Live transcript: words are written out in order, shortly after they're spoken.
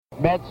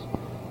Mets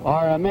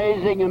are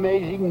amazing,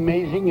 amazing,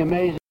 amazing,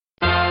 amazing.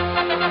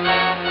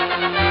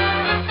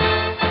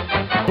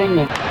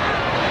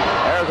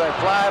 There's a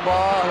fly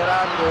ball hit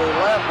out to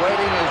left.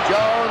 Waiting is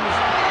Jones.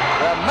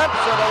 The Mets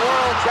are the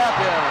world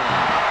champions.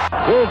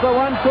 Here's the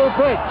 1-2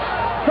 pitch.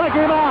 Strike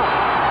him out.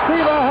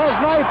 Silva has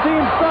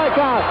 19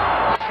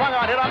 strikeouts. Swung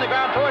on, hit on the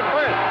ground toward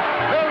first.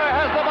 Milner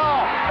has the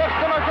ball. It's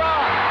to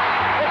McGraw.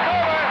 It's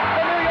over.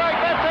 The New York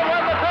Mets have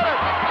won the pennant.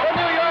 The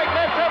New York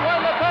Mets have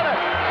won the pennant.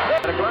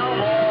 The ground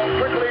ball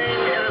quickly.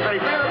 It is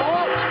a fair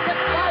ball.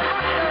 It's by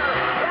Buckner.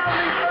 Down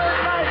the third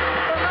base.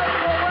 The Mets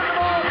will win the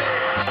ball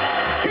game.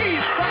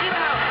 He struck him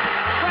out.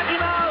 Struck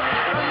him out.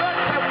 The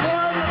Mets have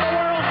won the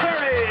World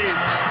Series.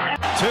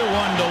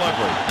 2-1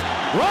 delivery.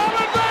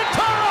 Robert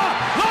Ventura.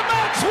 The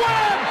Mets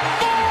win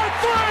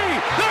 4-3.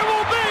 There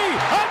will be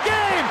a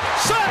game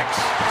 6.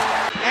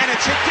 And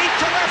it's hit deep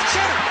to left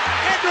center.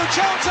 Andrew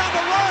Jones on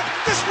the run.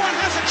 This one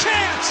has a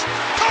chance.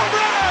 Home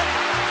run.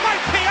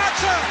 Mike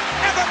Piazza.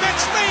 And the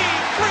Mets lead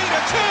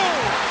 3-2.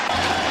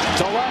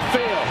 To left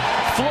field.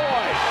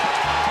 Floyd.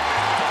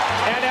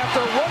 And after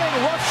running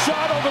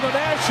roughshod over the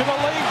National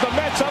League, the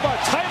Mets have a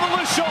title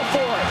to show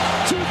for it.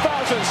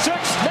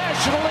 2006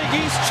 National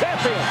League East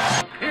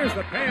champions. Here's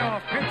the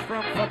payoff pitch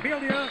from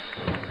Familia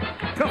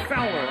to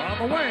Fowler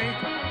on the way.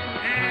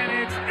 And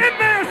it's in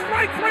there.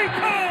 Strike 3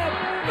 called.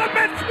 The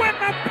Mets win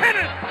the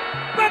pennant.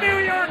 The New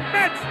York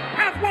Mets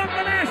have won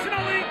the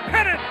National League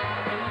pennant.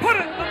 Put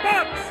it in the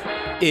books.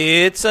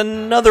 It's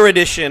another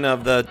edition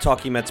of the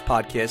Talking Mets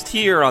podcast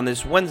here on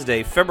this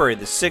Wednesday, February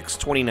the 6th,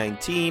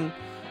 2019.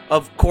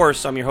 Of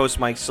course, I'm your host,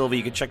 Mike Silva.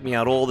 You can check me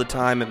out all the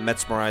time at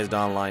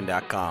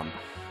MetsmerizedOnline.com.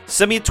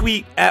 Send me a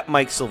tweet at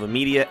Mike Silva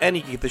Media, and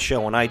you can get the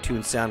show on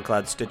iTunes,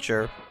 SoundCloud,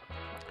 Stitcher,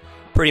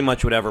 pretty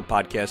much whatever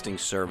podcasting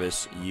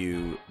service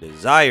you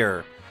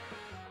desire.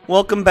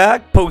 Welcome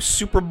back.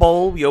 Post-Super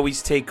Bowl, we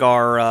always take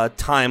our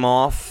time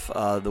off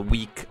the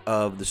week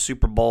of the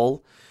Super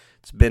Bowl.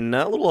 It's been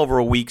a little over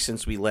a week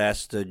since we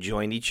last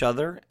joined each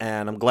other,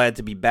 and I'm glad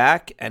to be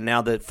back. And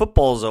now that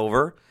football's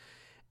over,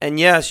 and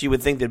yes, you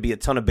would think there'd be a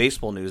ton of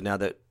baseball news now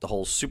that the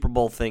whole Super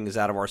Bowl thing is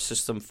out of our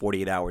system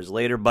 48 hours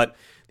later, but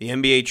the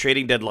NBA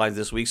trading deadline's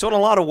this week. So in a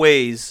lot of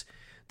ways,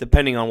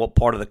 depending on what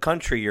part of the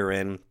country you're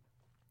in,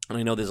 and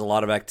I know there's a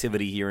lot of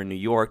activity here in New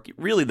York,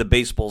 really the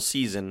baseball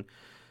season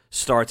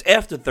starts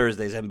after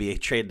Thursday's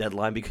NBA trade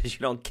deadline because you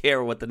don't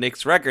care what the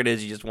Knicks' record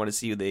is. You just want to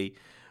see who they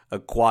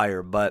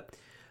acquire. But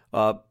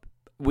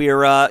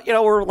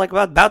we're like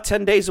about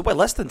 10 days away,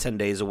 less than 10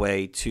 days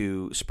away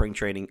to spring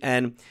training.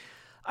 And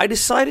I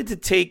decided to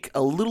take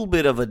a little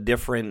bit of a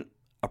different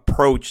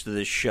approach to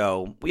this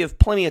show. We have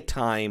plenty of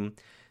time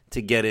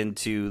to get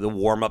into the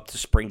warm-up to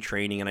spring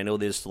training, and I know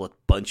there's still a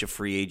bunch of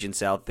free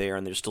agents out there,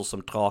 and there's still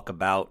some talk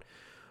about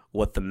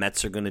what the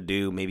Mets are going to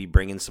do, maybe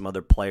bring in some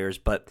other players.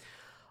 But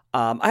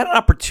I had an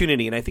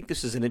opportunity, and I think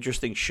this is an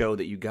interesting show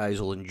that you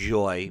guys will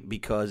enjoy,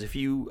 because if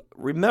you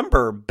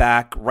remember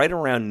back right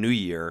around New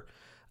Year,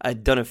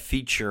 I'd done a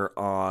feature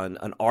on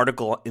an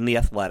article in The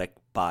Athletic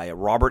by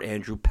Robert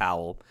Andrew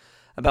Powell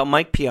about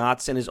Mike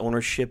Piazza and his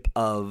ownership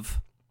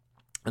of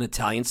an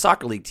Italian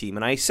soccer league team.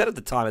 And I said at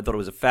the time I thought it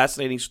was a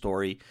fascinating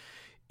story.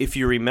 If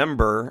you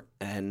remember,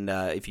 and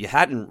if you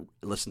hadn't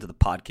listened to the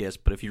podcast,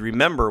 but if you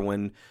remember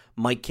when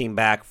Mike came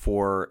back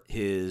for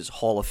his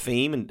Hall of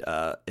Fame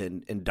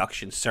and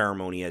induction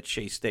ceremony at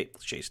Shea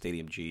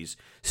Stadium,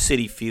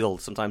 Citi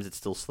Field, sometimes it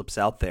still slips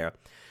out there.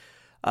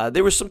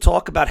 There was some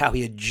talk about how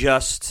he had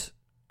just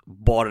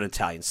bought an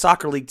Italian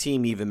soccer league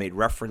team. He even made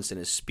reference in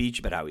his speech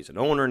about how he's an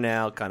owner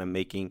now, kind of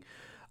making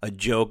a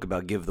joke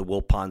about give the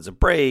Wilpons a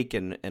break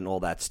and all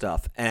that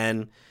stuff.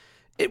 And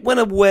it went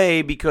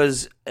away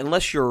because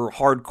unless you're a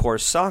hardcore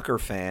soccer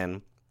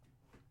fan,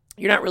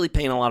 you're not really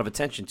paying a lot of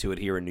attention to it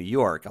here in New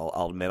York.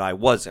 I'll admit I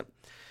wasn't.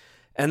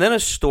 And then a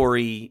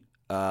story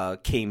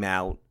came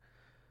out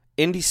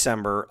in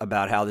December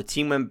about how the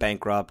team went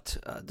bankrupt,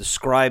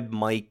 described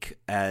Mike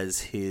as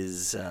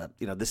his,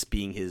 this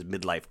being his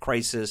midlife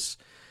crisis,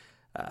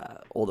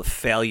 all the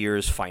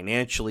failures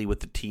financially with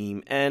the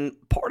team. And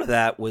part of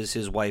that was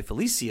his wife,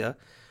 Alicia,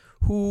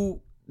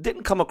 who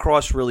didn't come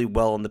across really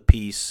well in the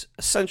piece,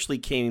 essentially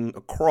came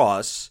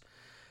across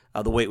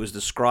the way it was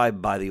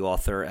described by the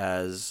author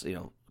as,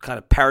 kind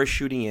of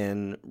parachuting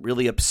in,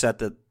 really upset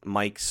that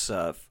Mike's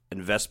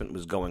investment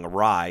was going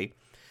awry,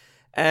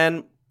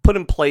 and put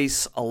in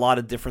place a lot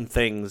of different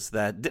things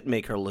that didn't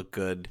make her look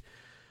good,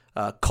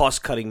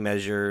 cost-cutting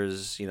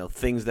measures,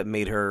 things that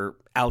made her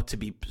out to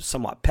be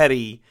somewhat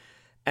petty.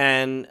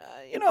 And,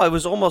 it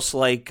was almost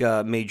like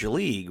Major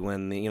League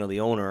when, the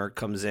owner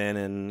comes in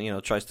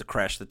and, tries to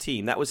crash the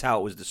team. That was how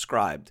it was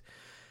described.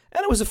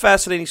 And it was a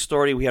fascinating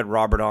story. We had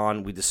Robert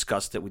on. We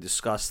discussed it. We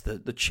discussed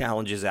the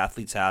challenges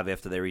athletes have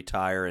after they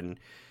retire and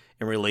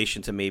in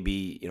relation to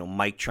maybe,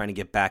 Mike trying to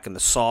get back in the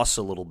sauce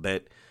a little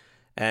bit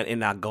and it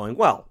not going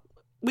well.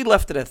 We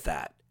left it at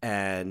that.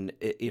 And,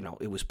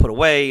 it was put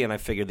away, and I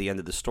figured the end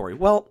of the story.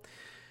 Well,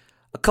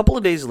 A couple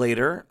of days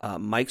later,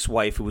 Mike's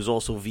wife, who was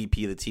also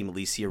VP of the team,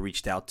 Alicia,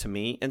 reached out to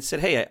me and said,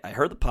 hey, I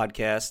heard the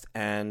podcast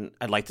and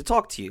I'd like to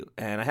talk to you.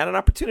 And I had an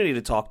opportunity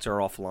to talk to her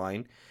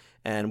offline.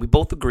 And we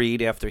both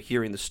agreed after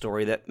hearing the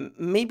story that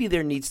maybe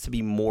there needs to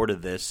be more to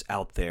this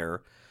out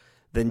there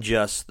than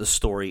just the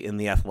story in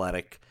The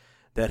Athletic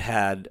that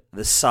had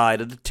the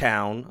side of the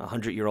town, a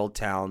 100-year-old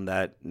town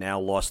that now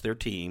lost their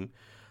team,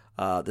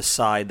 the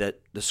side that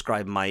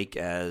described Mike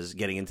as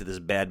getting into this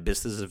bad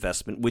business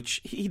investment,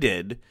 which he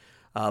did,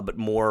 but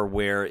more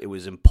where it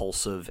was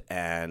impulsive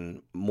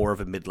and more of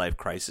a midlife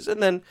crisis.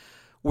 And then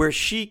where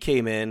she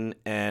came in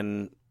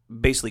and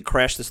basically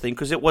crashed this thing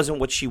because it wasn't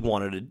what she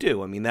wanted to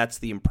do. I mean, that's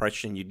the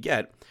impression you'd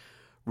get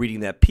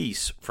reading that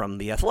piece from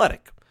The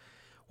Athletic.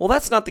 Well,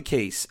 that's not the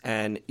case,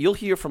 and you'll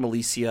hear from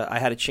Alicia. I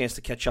had a chance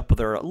to catch up with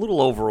her a little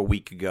over a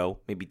week ago,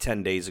 maybe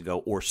 10 days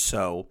ago or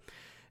so,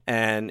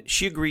 and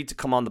she agreed to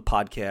come on the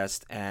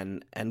podcast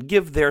and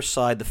give their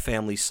side, the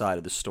family side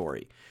of the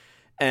story.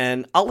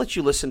 And I'll let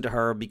you listen to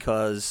her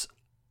because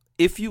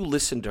if you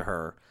listen to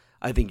her,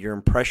 I think your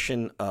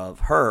impression of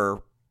her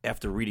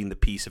after reading the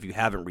piece, if you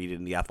haven't read it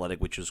in The Athletic,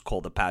 which is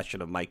called The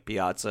Passion of Mike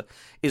Piazza,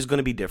 is going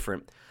to be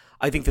different.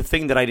 I think the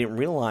thing that I didn't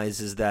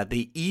realize is that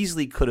they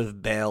easily could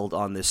have bailed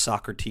on this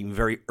soccer team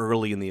very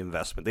early in the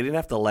investment. They didn't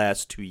have to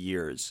last 2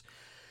 years.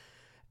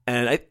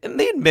 And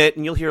they admit,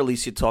 and you'll hear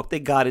Alicia talk, they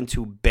got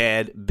into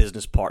bad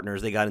business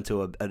partners. They got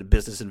into a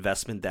business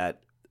investment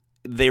that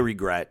they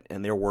regret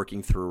and they're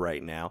working through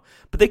right now.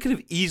 But they could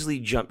have easily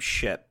jumped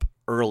ship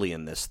early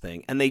in this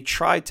thing. And they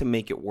tried to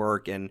make it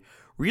work. And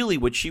really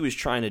what she was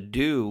trying to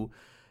do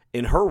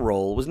in her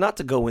role was not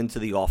to go into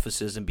the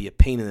offices and be a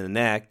pain in the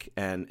neck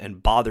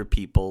and bother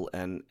people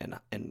and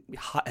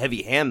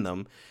heavy hand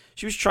them.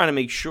 She was trying to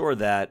make sure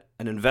that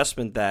an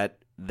investment that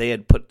they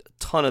had put a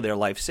ton of their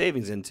life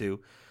savings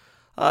into,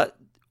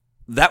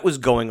 that was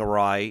going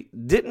awry,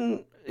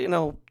 didn't,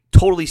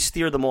 totally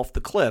steer them off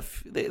the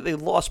cliff. They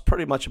lost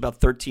pretty much about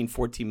 13,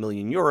 14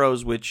 million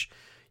euros, which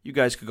you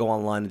guys could go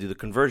online and do the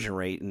conversion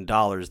rate in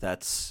dollars.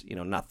 That's,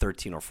 not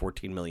 13 or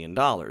 14 million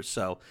dollars.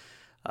 So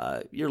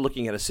you're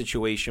looking at a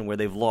situation where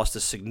they've lost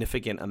a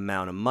significant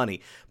amount of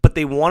money. But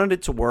they wanted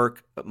it to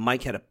work.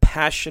 Mike had a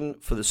passion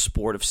for the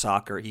sport of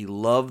soccer. He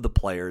loved the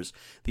players,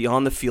 the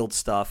on-the-field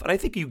stuff. And I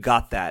think you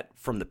got that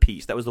from the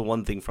piece. That was the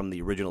one thing from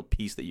the original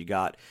piece that you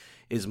got,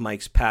 is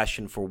Mike's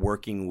passion for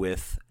working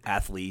with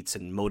athletes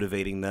and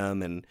motivating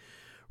them and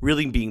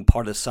really being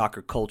part of the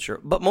soccer culture.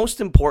 But most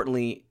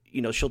importantly,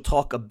 she'll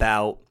talk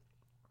about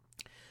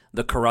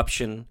the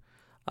corruption,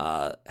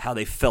 how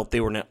they felt they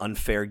were in an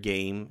unfair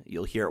game.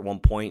 You'll hear at one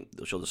point,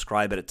 she'll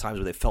describe it at times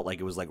where they felt like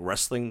it was like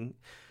wrestling.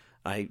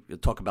 I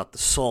talk about the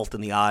salt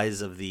in the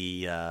eyes of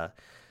the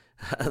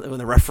when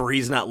the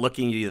referee's not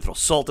looking, you either throw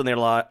salt in their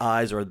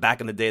eyes, or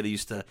back in the day they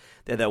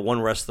had that one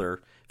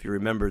wrestler, if you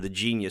remember, the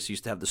Genius,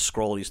 used to have the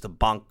scroll, used to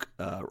bonk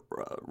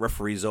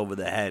referees over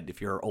the head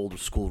if you're an old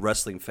school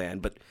wrestling fan,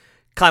 but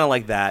kind of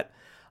like that.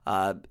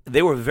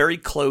 They were very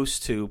close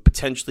to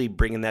potentially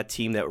bringing that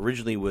team that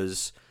originally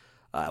was,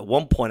 at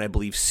one point, I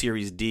believe,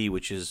 Series D,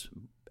 which is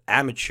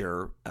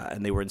amateur,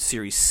 and they were in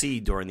Series C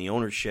during the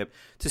ownership,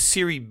 to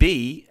Series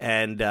B,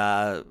 and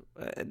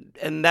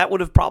that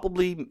would have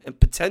probably,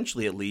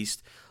 potentially at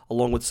least,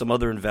 along with some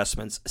other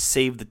investments,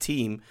 saved the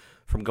team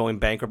from going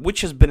bankrupt, which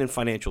has been in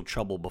financial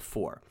trouble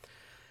before.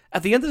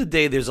 At the end of the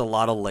day, there's a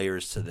lot of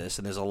layers to this,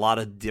 and there's a lot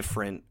of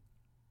different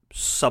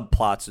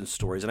subplots and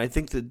stories. And I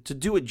think that to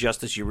do it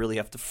justice, you really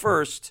have to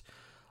first,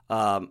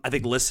 I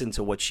think, listen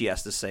to what she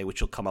has to say,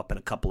 which will come up in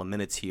a couple of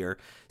minutes here.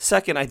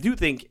 Second, I do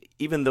think,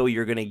 even though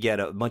you're going to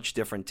get a much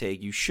different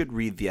take, you should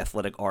read the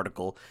Athletic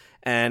article.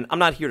 And I'm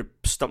not here to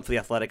stump for the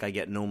Athletic. I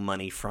get no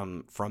money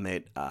from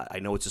it. I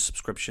know it's a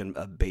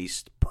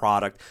subscription-based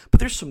product, but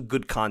there's some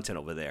good content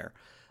over there.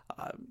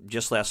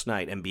 Just last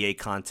night, NBA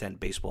content,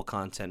 baseball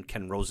content.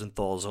 Ken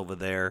Rosenthal's over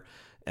there.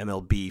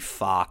 MLB,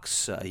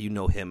 Fox, you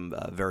know him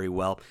very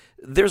well.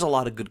 There's a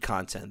lot of good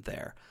content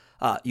there.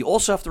 You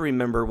also have to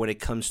remember, when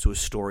it comes to a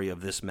story of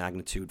this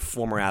magnitude,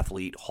 former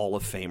athlete, Hall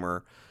of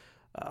Famer,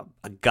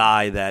 a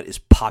guy that is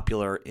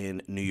popular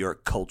in New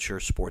York culture,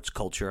 sports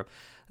culture,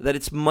 that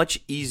it's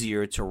much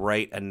easier to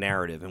write a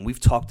narrative. And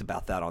we've talked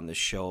about that on this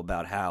show,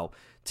 about how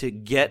to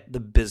get the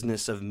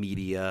business of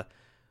media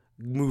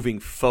moving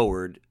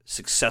forward,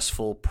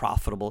 successful,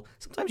 profitable,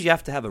 sometimes you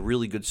have to have a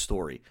really good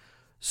story.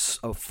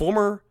 A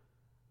former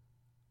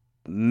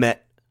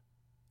Met,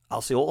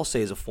 all I'll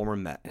say is a former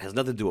Met. It has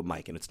nothing to do with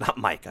Mike, and it's not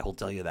Mike, I will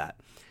tell you that.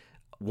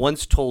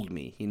 Once told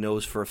me, he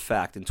knows for a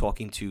fact, in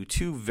talking to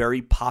two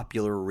very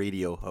popular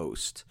radio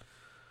hosts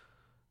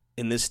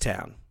in this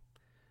town,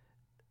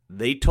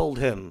 they told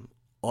him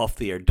off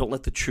the air, don't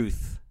let the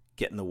truth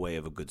get in the way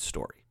of a good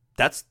story.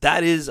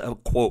 That is a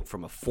quote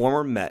from a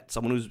former Met,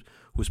 someone who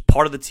was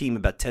part of the team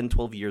about 10,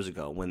 12 years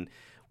ago, when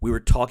we were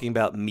talking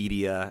about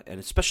media, and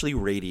especially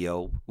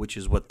radio, which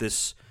is what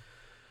this,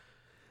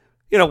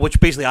 which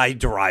basically I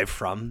derive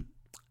from,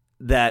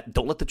 that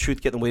don't let the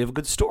truth get in the way of a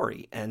good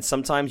story. And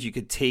sometimes you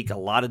could take a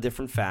lot of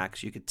different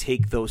facts, you could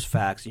take those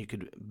facts, and you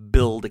could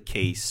build a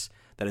case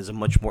that is a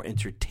much more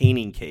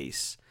entertaining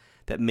case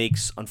that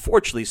makes,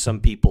 unfortunately, some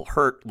people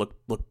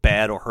look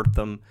bad or hurt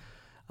them.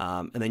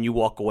 And then you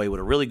walk away with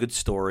a really good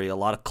story, a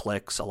lot of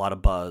clicks, a lot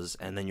of buzz,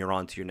 and then you're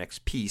on to your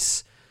next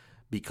piece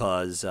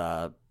because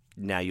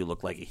now you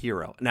look like a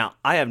hero. Now,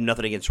 I have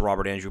nothing against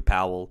Robert Andrew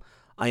Powell.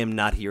 I am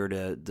not here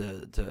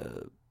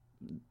to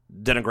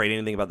denigrate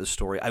anything about this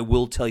story. I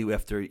will tell you,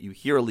 after you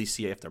hear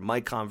Alicia, after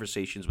my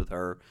conversations with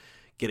her,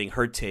 getting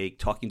her take,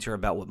 talking to her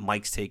about what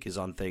Mike's take is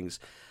on things,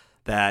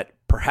 that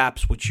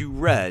perhaps what you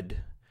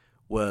read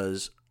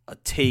was a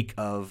take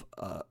of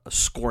a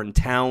scorned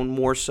town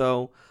more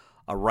so,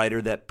 a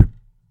writer that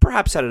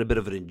perhaps had a bit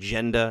of an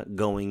agenda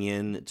going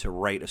in to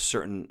write a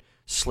certain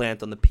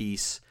slant on the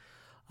piece.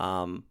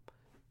 And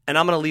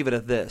I'm going to leave it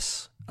at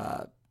this.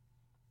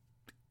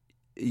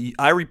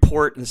 I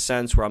report in a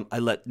sense where I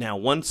let now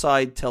one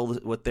side tell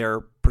what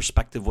their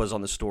perspective was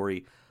on the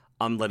story.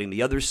 I'm letting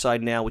the other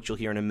side now, which you'll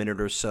hear in a minute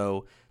or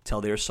so,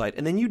 tell their side.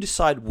 And then you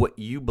decide what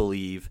you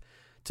believe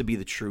to be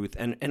the truth.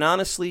 And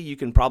honestly, you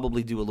can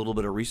probably do a little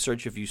bit of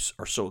research if you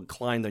are so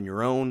inclined on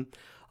your own.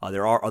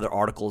 There are other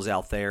articles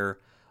out there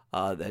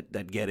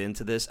that get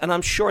into this. And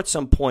I'm sure at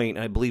some point,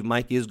 and I believe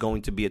Mike is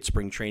going to be at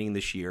spring training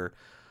this year.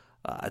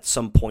 At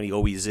some point, he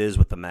always is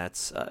with the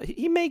Mets.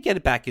 He may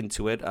get back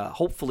into it.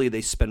 Hopefully,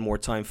 they spend more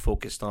time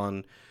focused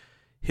on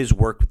his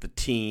work with the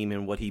team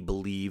and what he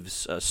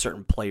believes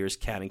certain players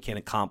can and can't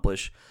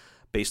accomplish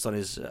based on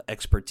his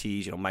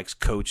expertise. Mike's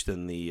coached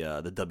in the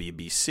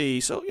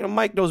WBC, so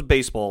Mike knows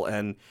baseball.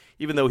 And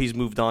even though he's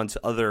moved on to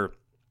other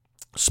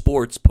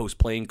sports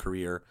post-playing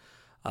career,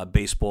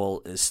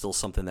 baseball is still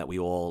something that we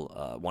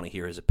all want to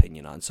hear his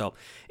opinion on. So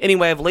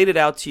anyway, I've laid it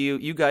out to you.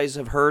 You guys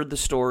have heard the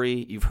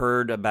story. You've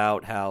heard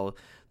about how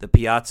the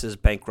Piazzas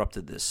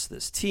bankrupted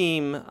this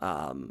team,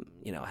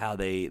 how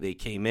they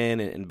came in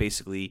and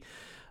basically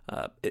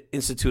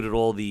instituted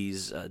all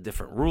these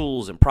different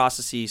rules and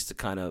processes to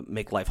kind of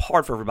make life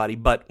hard for everybody.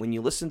 But when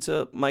you listen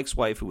to Mike's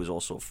wife, who was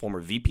also a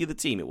former VP of the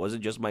team, it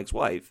wasn't just Mike's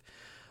wife,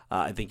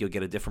 I think you'll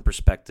get a different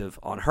perspective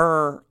on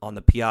her, on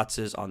the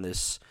Piazzas, on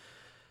this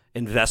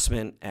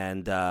investment,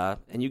 and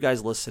you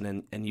guys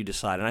listen and you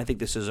decide. And I think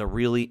this is a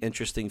really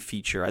interesting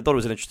feature. I thought it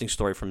was an interesting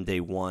story from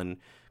day one,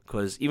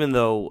 because even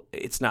though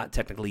it's not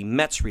technically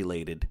Mets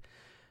related,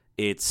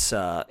 it is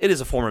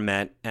a former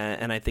Met,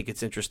 and I think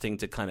it's interesting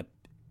to kind of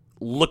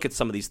look at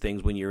some of these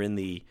things when you're in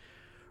the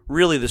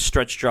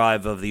stretch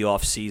drive of the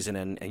off season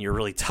and you're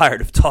really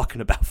tired of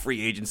talking about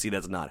free agency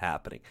that's not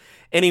happening.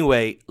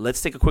 Anyway, let's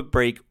take a quick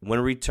break. When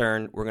we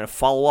return, we're going to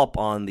follow up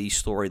on the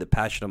story, The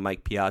Passion of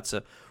Mike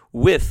Piazza,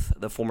 with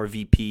the former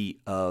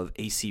VP of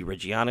AC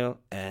Reggiana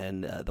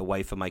and the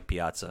wife of Mike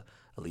Piazza,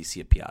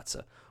 Alicia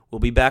Piazza. We'll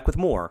be back with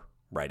more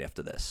right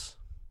after this.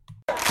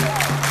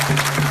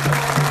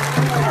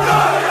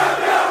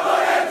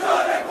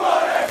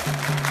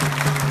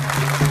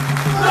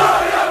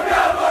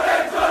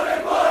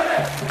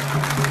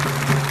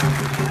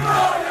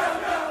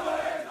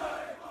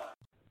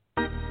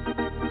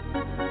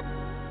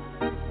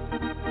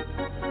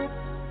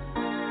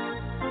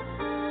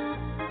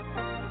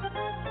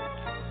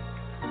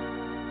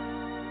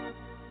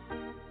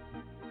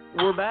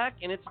 We're back,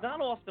 and it's not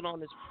often on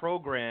this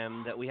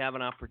program that we have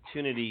an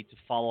opportunity to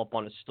follow up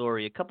on a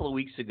story. A couple of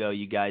weeks ago,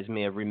 you guys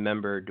may have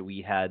remembered,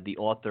 we had the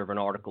author of an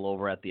article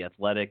over at The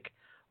Athletic,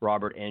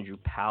 Robert Andrew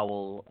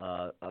Powell,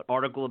 an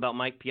article about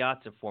Mike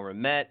Piazza, former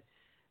Met,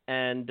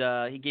 and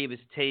he gave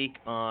his take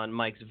on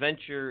Mike's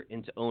venture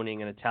into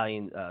owning an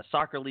Italian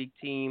soccer league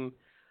team.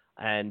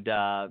 And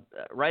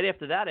right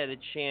after that, I had a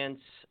chance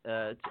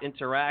to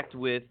interact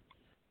with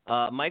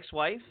Mike's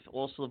wife,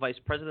 also the vice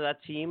president of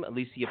that team,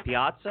 Alicia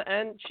Piazza,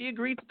 and she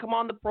agreed to come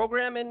on the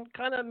program and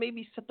kind of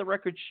maybe set the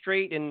record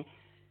straight. And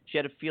she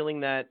had a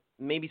feeling that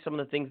maybe some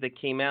of the things that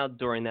came out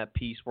during that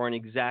piece weren't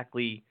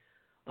exactly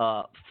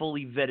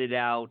fully vetted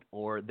out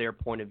or their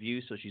point of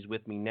view. So she's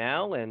with me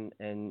now, and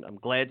I'm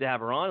glad to have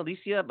her on.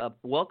 Alicia,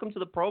 welcome to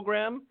the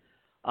program.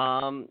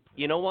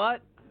 You know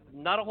what?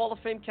 Not a Hall of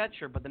Fame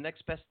catcher, but the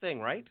next best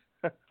thing, right?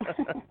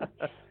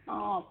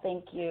 Oh,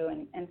 thank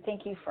you, and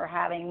thank you for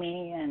having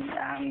me. And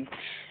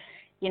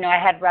I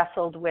had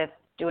wrestled with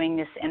doing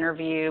this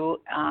interview.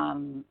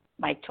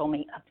 Mike told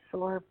me,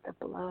 absorb the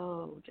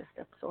blow, just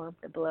absorb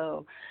the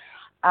blow.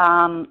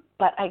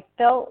 But I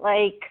felt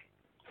like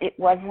it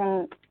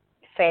wasn't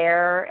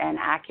fair and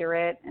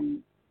accurate, and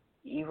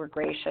you were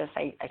gracious.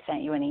 I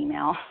sent you an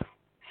email,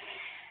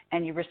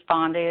 and you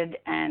responded,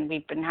 and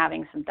we've been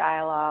having some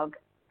dialogue.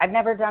 I've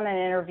never done an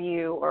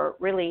interview or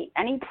really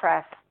any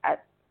press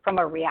from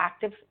a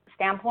reactive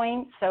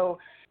standpoint, so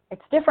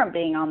it's different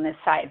being on this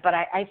side. But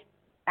I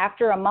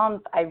after a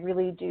month, I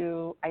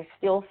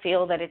still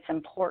feel that it's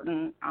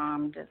important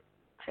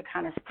to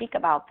kind of speak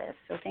about this.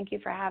 So thank you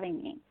for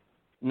having me.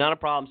 Not a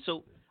problem.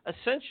 So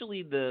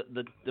essentially the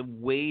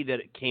way that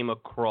it came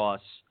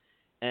across,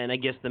 and I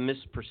guess the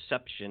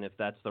misperception, if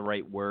that's the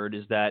right word,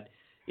 is that,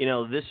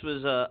 this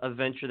was a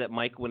venture that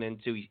Mike went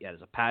into. He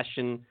has a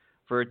passion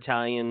for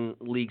Italian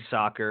league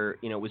soccer.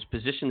 It was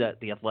positioned at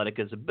The Athletic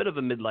as a bit of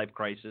a midlife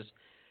crisis.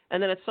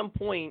 And then at some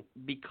point,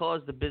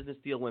 because the business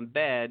deal went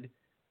bad,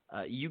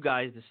 you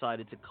guys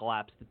decided to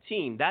collapse the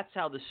team. That's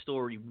how the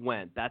story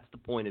went. That's the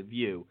point of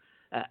view.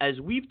 As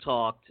we've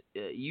talked,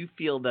 you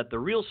feel that the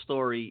real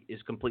story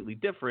is completely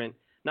different.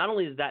 Not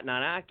only is that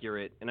not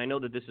accurate, and I know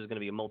that this is going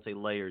to be a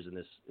multi-layers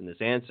in this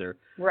answer,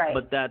 right,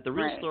 but that the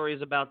real story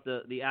is about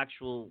the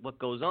actual what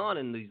goes on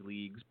in these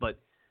leagues. But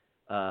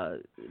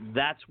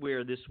that's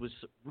where this was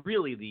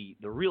really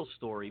the real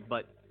story.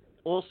 But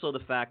also the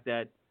fact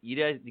that you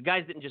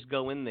guys didn't just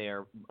go in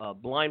there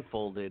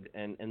blindfolded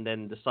and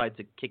then decide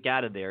to kick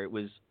out of there. It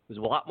was a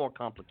lot more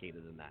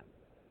complicated than that.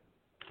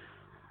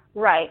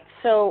 Right.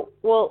 So,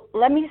 well,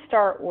 let me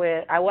start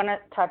with, I want to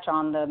touch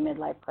on the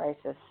midlife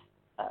crisis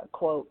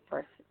quote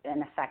first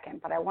in a second,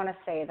 but I want to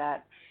say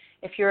that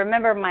if you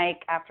remember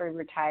Mike, after he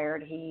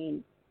retired,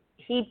 he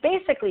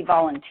basically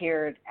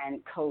volunteered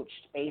and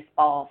coached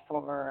baseball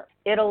for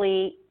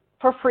Italy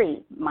for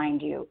free,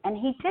 mind you. And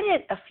he did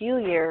it a few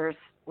years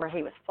where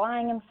he was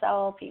flying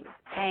himself, he was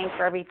paying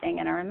for everything.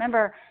 And I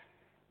remember,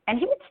 and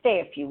he would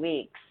stay a few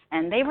weeks,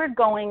 and they were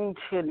going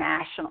to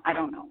national, I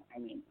don't know, I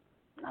mean,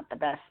 not the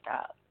best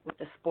with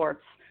the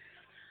sports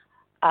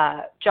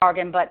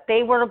jargon, but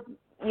they were,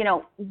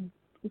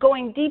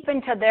 going deep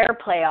into their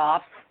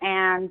playoffs,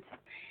 and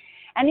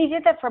he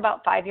did that for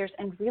about 5 years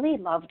and really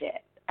loved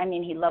it. I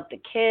mean, he loved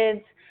the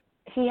kids.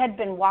 He had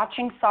been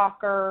watching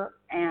soccer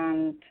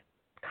and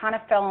kind of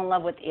fell in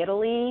love with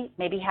Italy,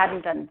 maybe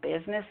hadn't done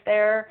business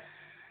there.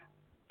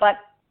 But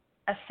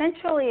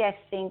essentially, I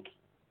think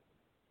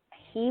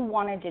he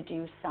wanted to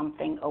do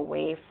something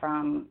away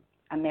from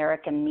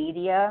American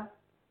media,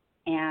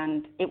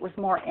 and it was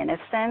more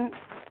innocent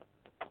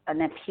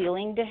and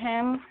appealing to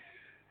him.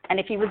 And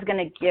if he was going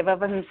to give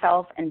of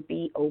himself and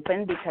be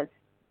open, because,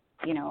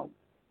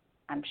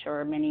 I'm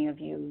sure many of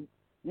you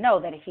know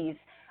that he's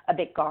a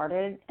bit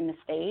guarded in the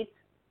States.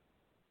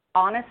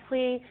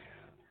 Honestly,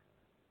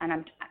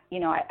 and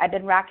I've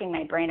been racking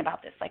my brain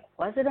about this. Like,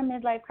 was it a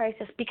midlife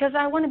crisis? Because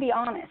I want to be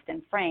honest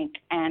and frank,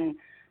 and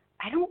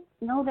I don't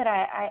know that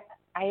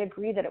I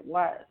agree that it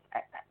was.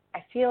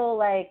 I feel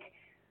like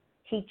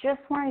he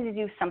just wanted to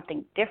do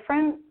something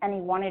different, and he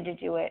wanted to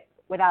do it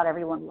without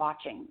everyone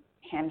watching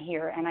him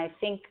here. And I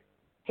think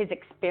his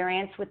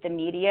experience with the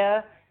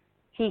media,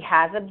 he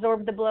has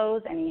absorbed the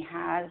blows, and he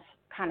has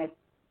kind of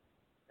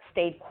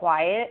stayed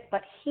quiet.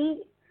 But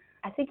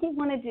I think he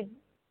wanted to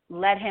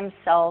let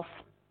himself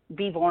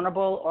be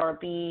vulnerable or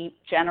be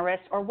generous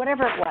or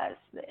whatever it was.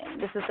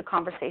 This is the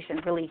conversation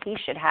really he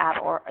should have,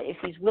 or if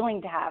he's willing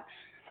to have,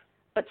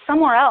 but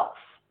somewhere else.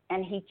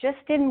 And he just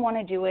didn't want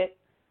to do it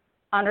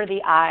under the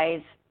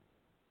eyes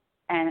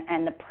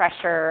and the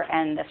pressure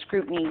and the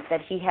scrutiny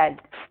that he had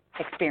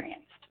experienced.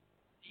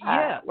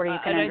 Where you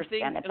can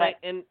understand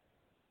it.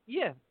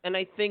 And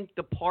I think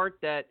the part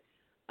that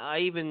I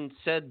even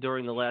said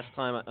during the last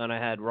time when I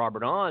had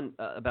Robert on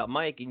about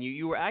Mike, and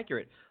you were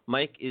accurate.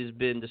 Mike has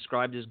been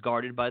described as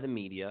guarded by the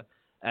media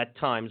at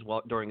times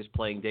during his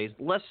playing days.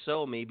 Less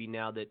so maybe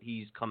now that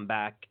he's come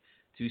back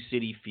to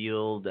Citi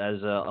Field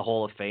as a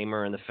Hall of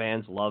Famer and the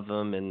fans love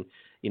him. And,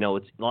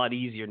 it's a lot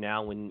easier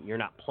now when you're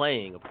not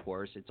playing, of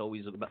course. It's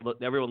always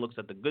everyone looks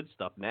at the good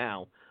stuff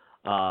now.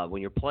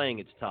 When you're playing,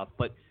 it's tough.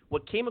 But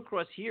what came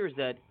across here is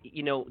that,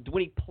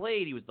 when he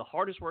played, he was the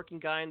hardest working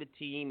guy on the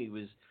team. He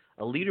was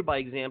a leader by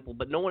example,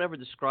 but no one ever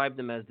described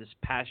him as this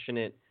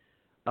passionate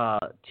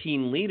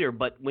team leader.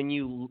 But when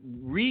you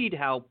read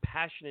how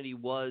passionate he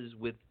was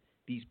with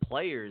these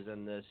players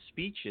and the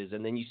speeches,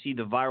 and then you see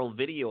the viral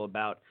video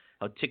about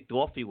how ticked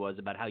off he was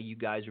about how you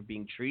guys are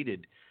being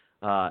treated,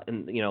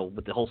 and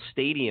with the whole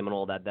stadium and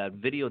all that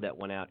video that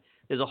went out,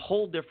 there's a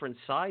whole different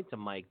side to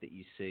Mike that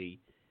you see.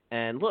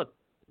 And look,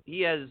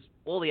 he has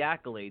all the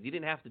accolades. He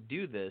didn't have to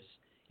do this.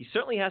 He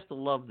certainly has to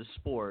love the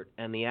sport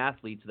and the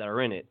athletes that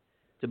are in it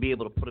to be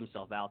able to put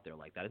himself out there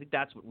like that. I think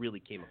that's what really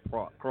came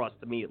across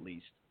to me, at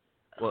least.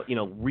 Well,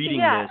 reading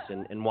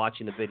this and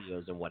watching the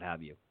videos and what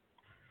have you.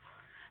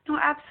 No,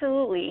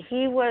 absolutely.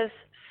 He was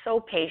so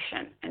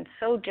patient and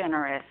so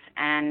generous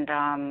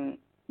and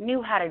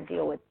knew how to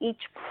deal with each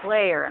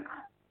player.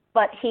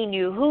 But he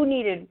knew who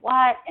needed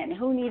what and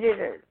who needed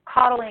a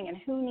coddling and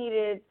who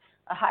needed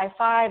a high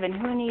five and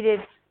who needed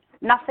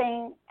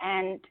nothing.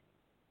 And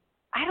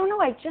I don't know,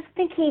 I just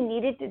think he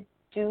needed to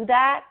do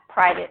that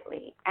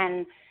privately.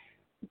 And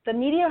the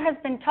media has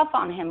been tough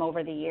on him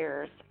over the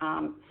years.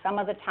 Some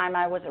of the time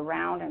I was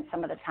around and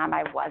some of the time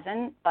I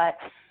wasn't, but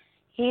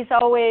he's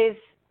always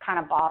kind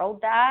of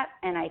bottled that,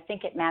 and I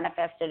think it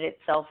manifested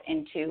itself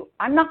into,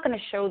 I'm not going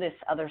to show this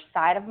other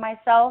side of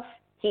myself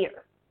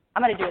here.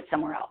 I'm going to do it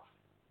somewhere else.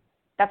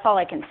 That's all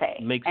I can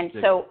say.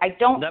 So I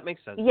don't. That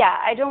makes sense. Yeah,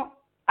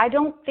 I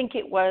don't think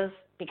it was,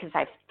 because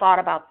I've thought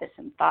about this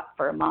and thought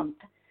for a month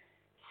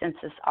since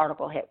this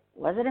article hit.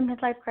 Was it a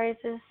midlife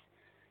crisis?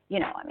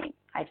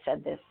 I've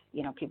said this,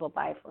 people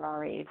buy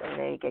Ferraris or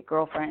they get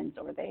girlfriends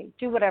or they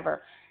do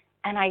whatever.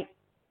 And I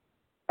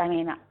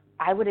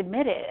would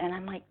admit it. And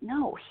I'm like,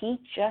 no, he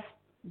just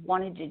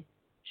wanted to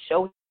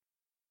show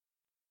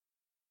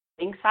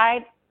his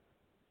side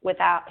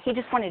he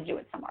just wanted to do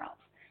it somewhere else.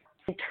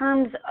 In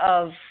terms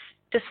of,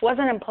 this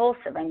wasn't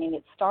impulsive.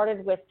 It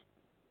started with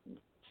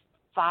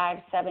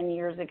 5-7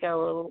 years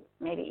ago,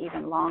 maybe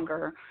even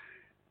longer,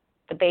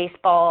 the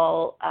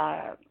baseball,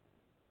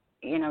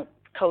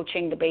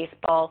 coaching the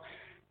baseball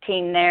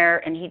team there,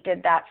 and he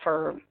did that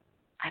for,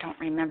 I don't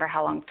remember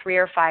how long, 3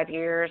 or 5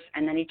 years,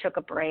 and then he took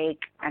a break,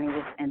 and he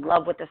was in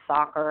love with the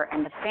soccer,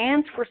 and the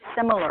fans were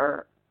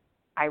similar,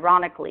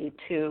 ironically,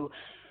 to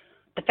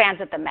the fans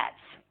at the Mets.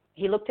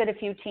 He looked at a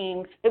few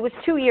teams. It was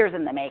 2 years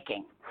in the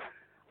making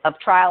of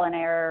trial and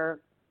error.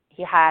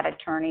 He had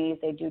attorneys.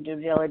 They do due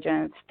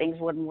diligence. Things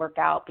wouldn't work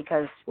out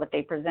because what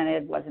they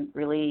presented wasn't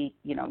really,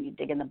 you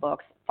dig in the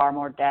books, far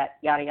more debt,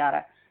 yada,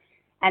 yada.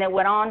 And it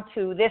went on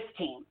to this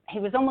team. He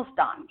was almost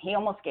done. He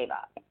almost gave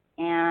up.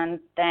 And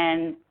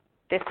then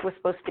this was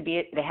supposed to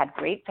be, they had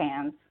great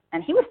fans,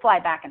 and he would fly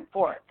back and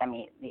forth. I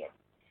mean,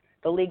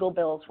 the legal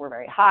bills were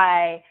very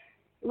high.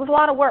 It was a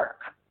lot of work.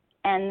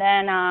 And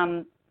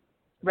then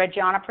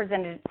Reggiana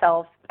presented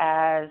itself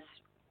as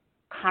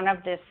kind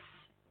of this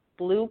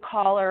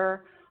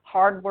blue-collar,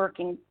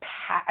 hardworking,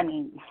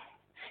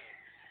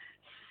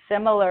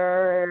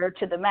 similar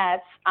to the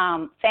Mets,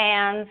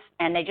 fans,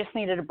 and they just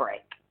needed a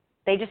break.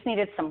 They just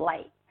needed some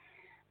light.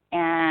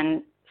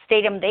 And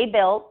stadium they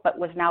built, but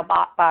was now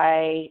bought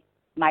by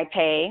My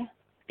Pay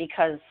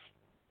because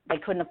they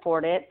couldn't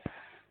afford it.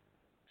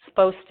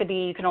 Supposed to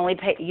be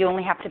you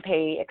only have to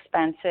pay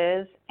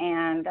expenses,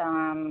 and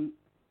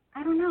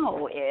I don't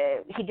know.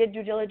 He did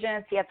due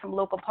diligence. He had some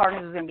local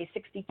partners. It was going to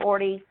be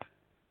 60-40.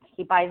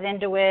 He buys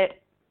into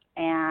it,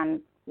 and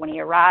when he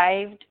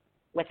arrived,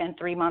 within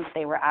 3 months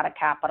they were out of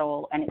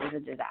capital, and it was a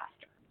disaster.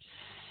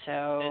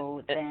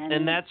 So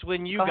and that's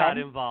when you got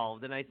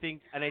involved, and I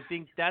think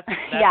that's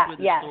yeah, where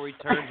the yes. story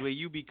turns, where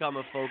you become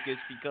a focus,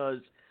 because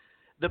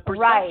the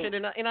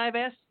perception, right. and I've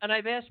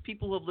asked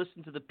people who have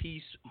listened to the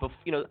piece,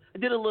 I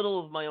did a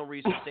little of my own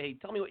research. Say, hey,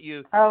 tell me what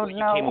you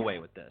came away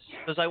with this,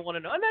 because I want to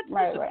know. And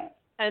that's right.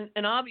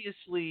 And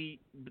obviously,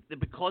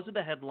 because of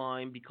the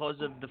headline, because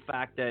of the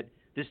fact that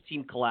this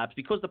team collapsed,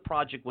 because the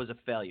project was a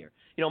failure.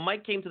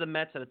 Mike came to the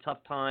Mets at a tough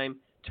time,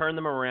 turned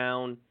them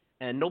around,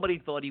 and nobody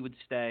thought he would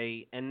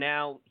stay. And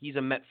now he's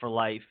a Met for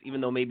life,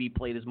 even though maybe he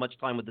played as much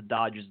time with the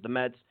Dodgers as the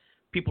Mets.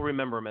 People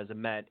remember him as a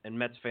Met, and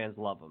Mets fans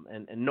love him.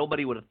 And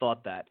nobody would have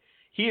thought that.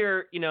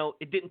 Here,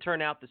 it didn't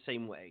turn out the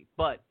same way,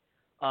 but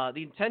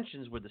the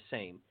intentions were the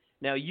same.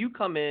 Now, you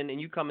come in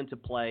and you come into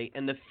play,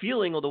 and the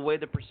feeling or the way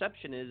the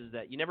perception is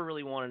that you never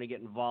really wanted to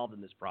get involved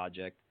in this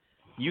project.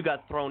 You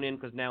got thrown in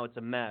because now it's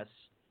a mess.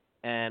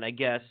 And I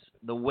guess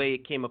the way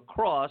it came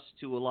across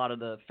to a lot of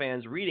the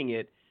fans reading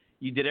it,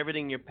 you did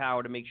everything in your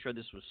power to make sure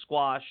this was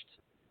squashed,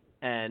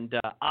 and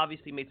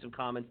obviously made some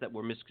comments that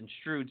were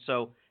misconstrued.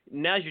 So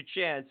now's your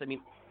chance. I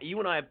mean, you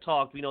and I have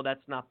talked. We know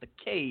that's not the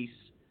case,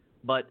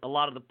 but a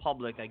lot of the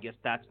public, I guess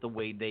that's the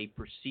way they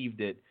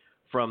perceived it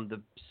from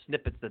the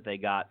snippets that they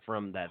got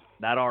from that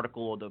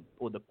article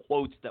or the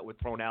quotes that were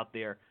thrown out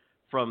there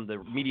from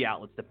the media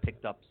outlets that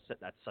picked up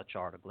that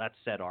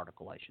said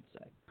article, I should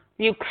say.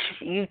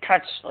 You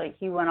touched,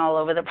 you went all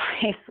over the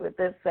place with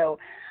this, so.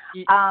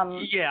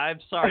 Yeah, I'm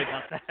sorry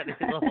about that.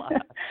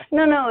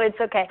 No, it's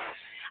okay.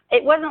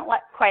 It wasn't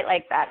quite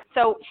like that.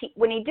 So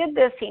when he did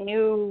this, he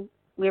knew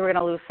we were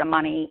going to lose some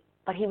money,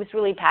 but he was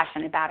really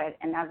passionate about it.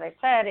 And as I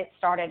said, it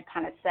started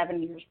kind of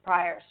 7 years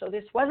prior. So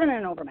this wasn't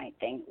an overnight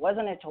thing. It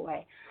wasn't a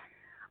toy.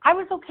 I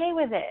was okay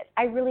with it.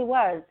 I really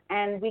was.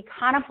 And we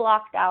kind of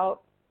blocked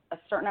out a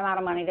certain amount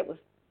of money that was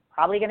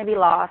probably going to be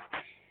lost.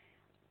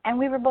 And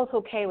we were both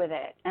okay with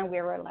it. And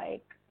we were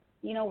like,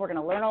 we're going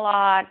to learn a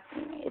lot.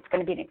 It's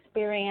going to be an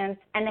experience.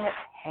 And then,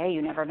 hey,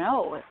 you never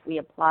know if we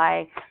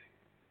apply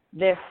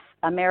this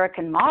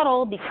American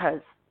model,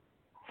 because,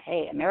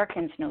 hey,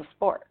 Americans know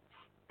sports.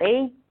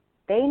 They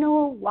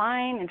know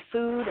wine and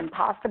food and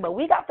pasta, but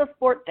we got the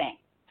sport thing.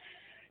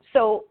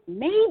 So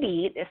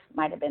maybe this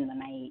might have been the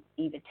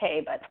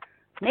naivete, but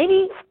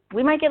maybe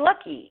we might get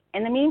lucky.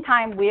 In the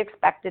meantime, we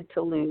expected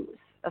to lose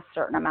a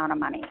certain amount of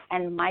money.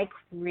 And Mike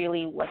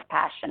really was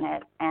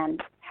passionate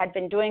and had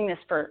been doing this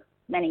for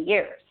many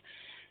years.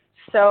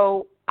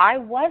 So I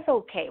was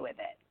okay with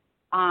it.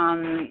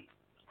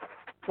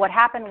 What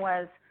happened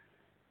was,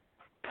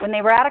 when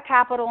they were out of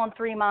capital in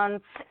 3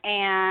 months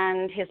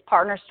and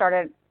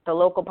the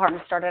local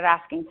partner started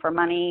asking for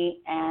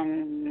money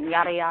and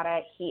yada,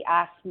 yada, he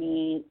asked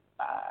me,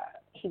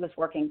 he was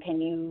working,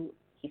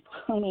 he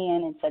flew me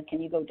in and said,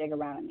 can you go dig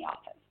around in the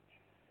office?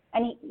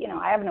 And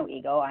I have no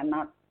ego. I'm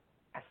not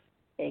a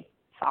big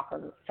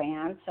soccer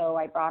fan, so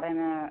I brought in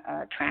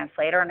a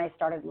translator, and I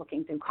started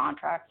looking through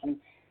contracts and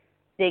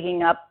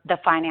digging up the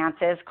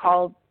finances,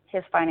 called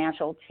his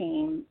financial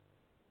team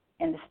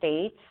in the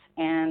States,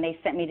 and they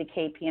sent me to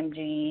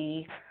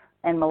KPMG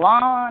in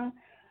Milan,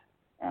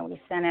 and we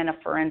sent in a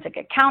forensic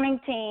accounting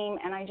team,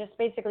 and I just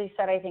basically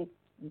said, I think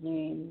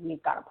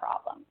we've got a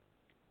problem.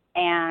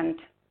 And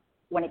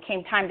when it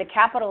came time to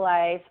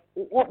capitalize,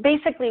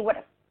 basically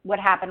what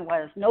happened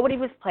was nobody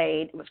was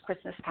paid. It was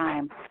Christmas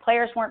time.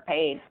 Players weren't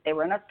paid. They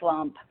were in a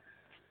slump.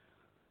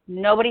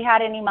 Nobody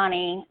had any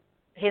money.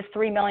 His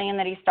 $3 million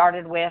that he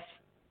started with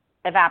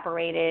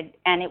evaporated,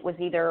 and it was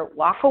either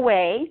walk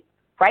away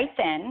right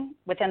then,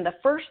 within the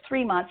first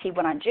 3 months, he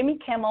went on Jimmy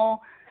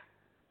Kimmel,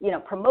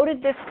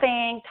 promoted this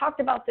thing, talked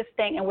about this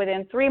thing, and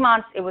within 3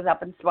 months, it was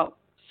up in smoke.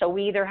 So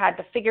we either had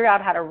to figure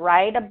out how to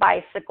ride a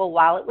bicycle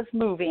while it was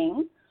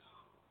moving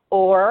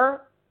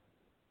or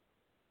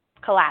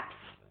collapse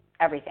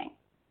everything.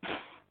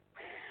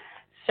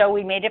 So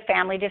we made a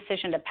family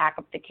decision to pack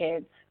up the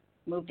kids,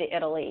 move to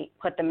Italy,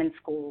 put them in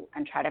school,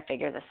 and try to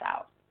figure this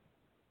out.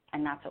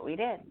 And that's what we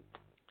did.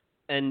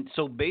 And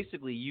so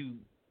basically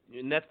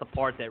and that's the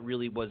part that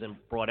really wasn't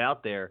brought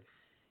out there.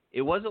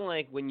 It wasn't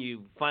like when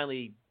you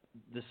finally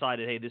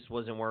decided, hey, this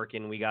wasn't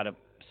working, we got to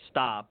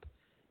stop.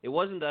 It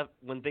wasn't that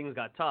when things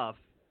got tough,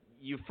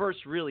 you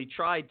first really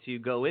tried to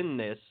go in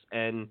this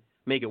and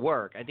make it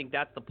work. I think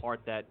that's the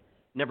part that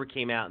never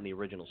came out in the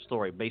original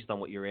story based on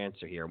what your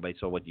answer here,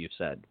 based on what you've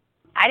said.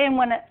 I don't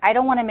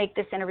want to make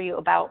this interview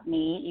about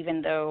me,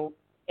 even though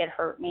it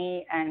hurt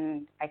me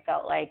and I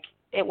felt like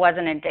it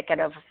wasn't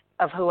indicative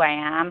of who I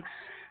am.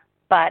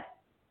 But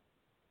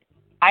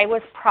I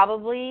was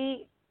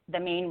probably the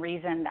main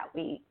reason that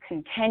we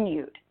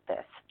continued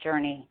this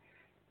journey.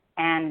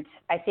 And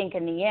I think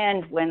in the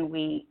end, when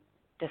we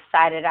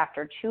decided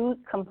after 2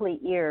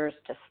 complete years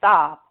to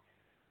stop,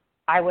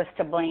 I was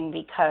to blame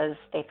because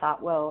they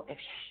thought, well,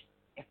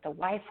 if the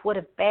wife would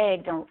have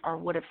begged or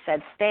would have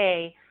said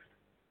stay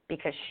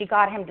because she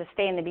got him to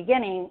stay in the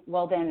beginning,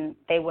 well, then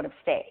they would have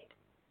stayed.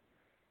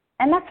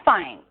 And that's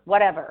fine,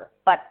 whatever.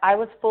 But I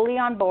was fully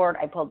on board.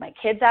 I pulled my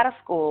kids out of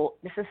school.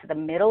 This is the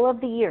middle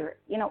of the year.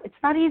 It's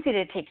not easy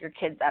to take your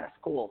kids out of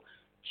school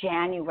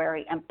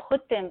January and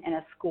put them in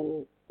a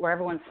school where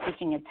everyone's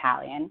speaking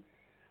Italian.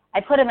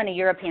 I put them in a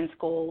European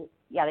school.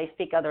 Yeah, they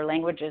speak other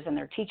languages and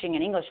they're teaching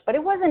in English, but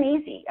it wasn't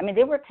easy. I mean,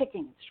 they were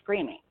kicking and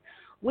screaming.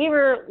 We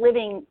were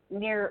living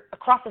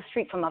across the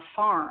street from a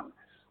farm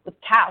with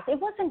cows. It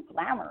wasn't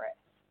glamorous.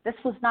 This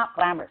was not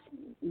glamorous.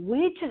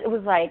 It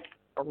was like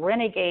a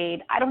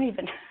renegade. I don't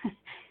even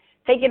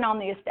taking on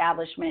the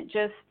establishment.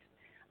 Just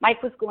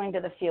Mike was going to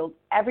the field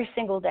every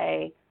single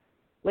day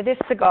with his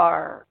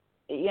cigar,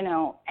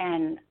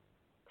 and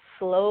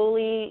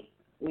slowly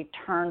we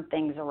turned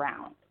things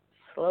around.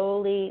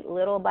 Slowly,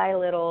 little by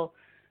little,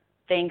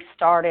 things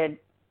started.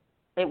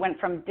 It went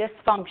from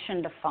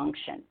dysfunction to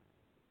function.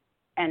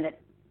 And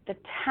the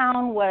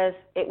town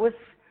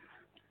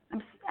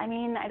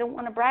I don't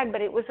want to brag,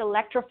 but it was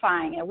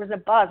electrifying. It was a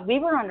buzz. We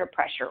were under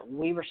pressure.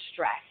 We were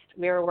stressed.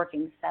 We were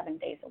working 7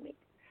 days a week.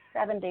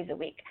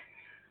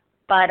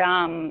 But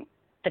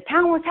the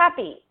town was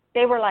happy.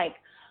 They were like,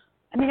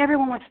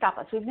 everyone would stop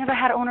us. We've never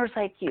had owners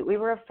like you. We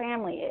were a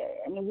family.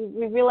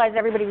 We realized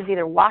everybody was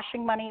either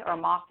washing money or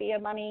mafia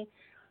money.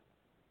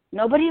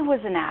 Nobody was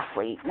an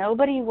athlete.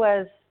 Nobody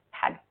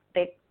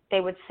they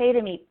would say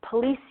to me,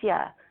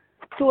 Policia,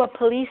 tua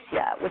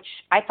Policia, which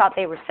I thought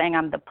they were saying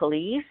I'm the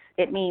police.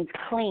 It means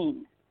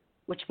clean,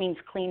 which means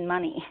clean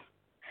money.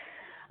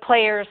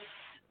 Players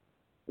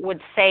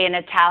would say in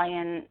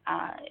Italian,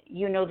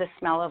 you know the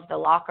smell of the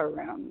locker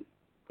room.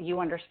 You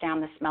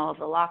understand the smell of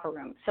the locker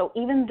room. So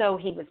even though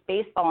he was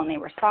baseball and they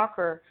were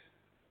soccer,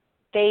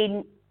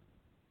 they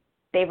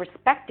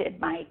respected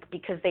Mike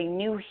because they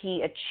knew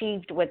he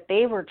achieved what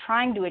they were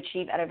trying to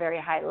achieve at a very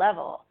high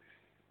level.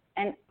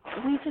 And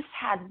we just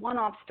had one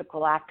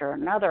obstacle after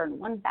another and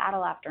one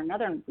battle after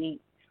another, and we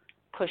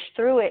pushed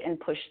through it. And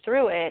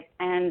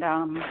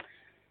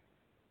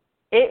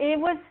it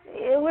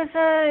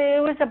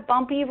was a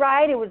bumpy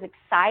ride. It was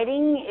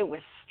exciting. It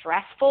was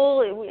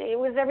stressful. It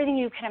was everything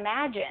you can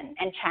imagine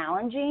and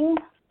challenging.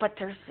 But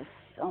there's just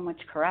so much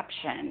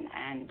corruption,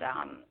 and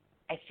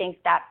I think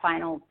that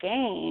final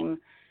game,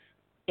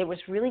 it was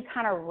really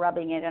kind of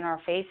rubbing it in our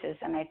faces.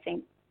 And I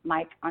think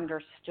Mike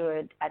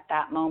understood at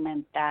that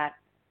moment that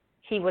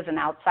he was an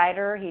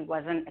outsider. He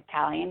wasn't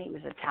Italian. He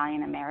was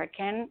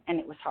Italian-American, and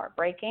it was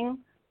heartbreaking.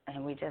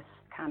 And we just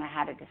kind of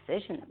had a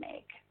decision to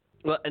make.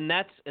 Well, and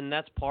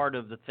that's part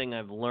of the thing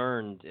I've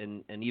learned,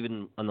 and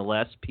even on the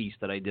last piece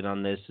that I did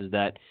on this, is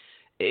that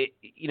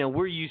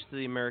we're used to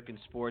the American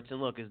sports, and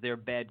look, is there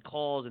bad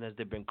calls and has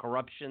there been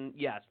corruption?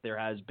 Yes, there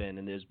has been,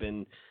 and there's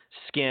been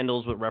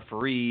scandals with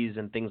referees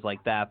and things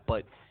like that.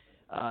 But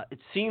it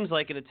seems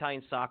like in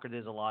Italian soccer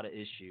there's a lot of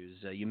issues.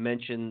 You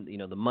mentioned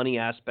the money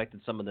aspect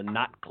and some of the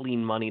not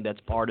clean money that's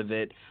part of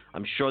it.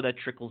 I'm sure that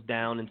trickles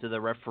down into the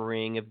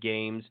refereeing of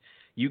games.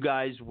 You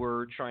guys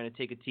were trying to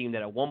take a team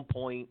that at one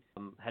point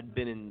had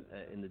been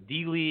in the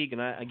D League,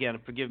 and again,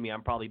 forgive me,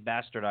 I'm probably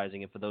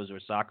bastardizing it for those who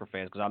are soccer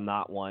fans because I'm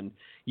not one.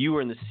 You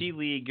were in the C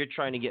League. You're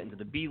trying to get into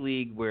the B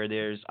League where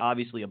there's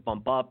obviously a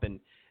bump up and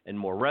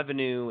more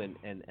revenue,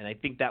 and I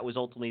think that was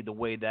ultimately the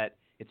way that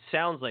it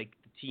sounds like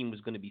the team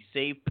was going to be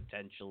saved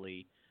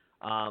potentially.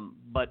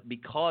 But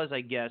because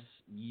I guess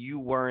you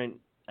weren't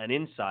an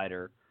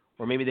insider,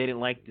 or maybe they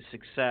didn't like the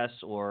success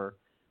or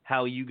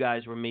how you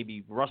guys were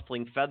maybe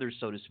rustling feathers,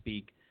 so to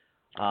speak.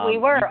 We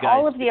were,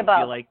 all of the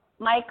above.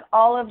 Mike,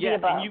 all of the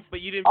above.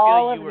 But you didn't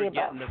feel like you were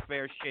getting the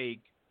fair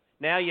shake.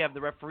 Now you have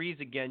the referees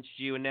against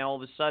you, and now all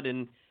of a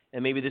sudden,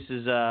 and maybe this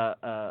is an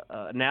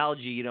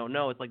analogy you don't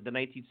know, it's like the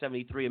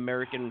 1973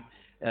 American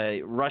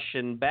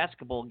Russian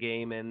basketball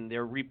game, and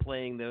they're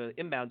replaying the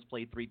inbounds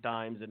play 3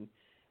 times, and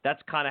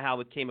that's kind of how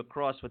it came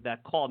across with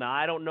that call. Now,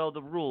 I don't know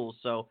the rules,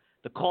 so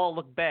the call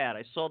looked bad.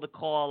 I saw the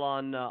call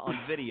on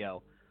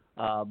video,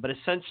 but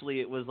essentially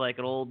it was like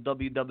an old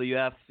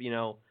WWF,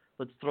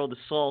 let's throw the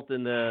salt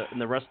in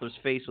the wrestler's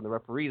face when the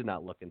referee's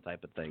not looking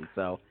type of thing.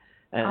 So,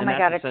 and my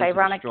God, it's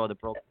ironic. Straw that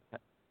broke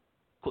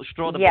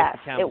the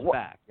camel's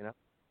back,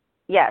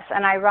 Yes,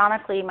 and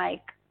ironically,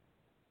 Mike,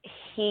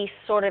 he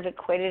sort of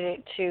equated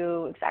it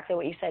to exactly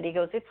what you said. He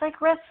goes, it's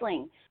like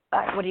wrestling.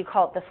 What do you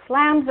call it? The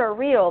slams are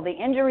real, the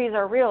injuries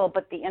are real,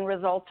 but the end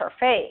results are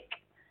fake.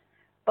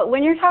 But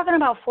when you're talking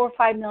about 4 or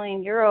 5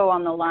 million euro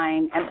on the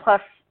line, and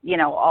plus,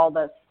 all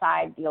the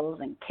side deals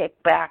and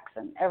kickbacks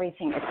and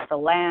everything, it's the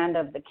land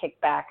of the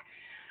kickback.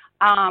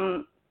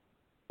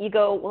 You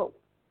go, well,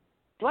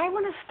 do I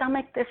want to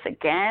stomach this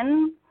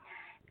again?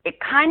 It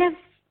kind of,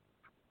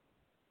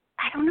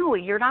 I don't know,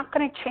 you're not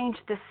going to change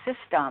the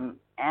system.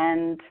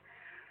 And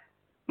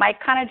Mike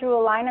kind of drew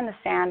a line in the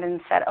sand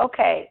and said,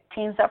 okay,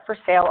 team's up for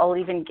sale. I'll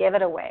even give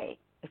it away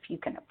if you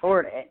can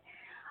afford it.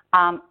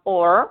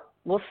 Or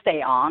we'll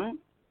stay on.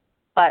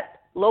 But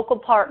local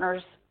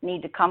partners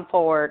need to come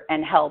forward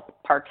and help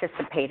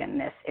participate in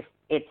this if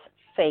it's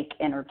fake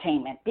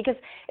entertainment. Because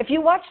if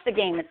you watch the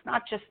game, it's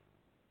not just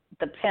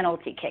the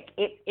penalty kick.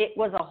 It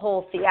was a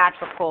whole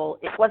theatrical.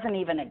 It wasn't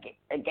even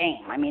a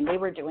game. I mean, they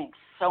were doing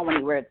so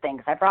many weird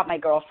things. I brought my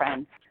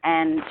girlfriend,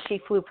 and she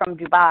flew from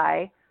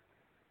Dubai,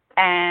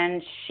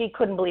 and she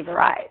couldn't believe her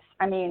eyes.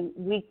 I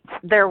mean,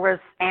 there was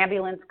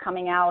ambulance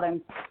coming out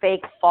and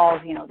fake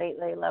falls.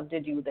 They love to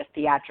do the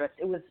theatrics.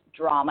 It was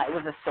drama. It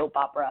was a soap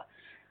opera.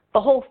 The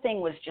whole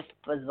thing was just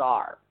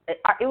bizarre.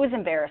 It was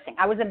embarrassing.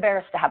 I was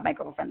embarrassed to have my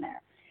girlfriend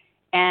there.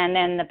 And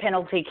then the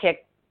penalty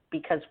kick,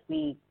 because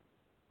we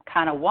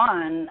kind of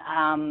won,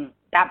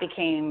 that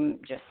became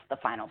just the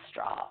final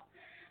straw.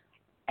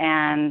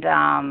 And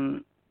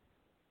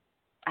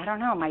I don't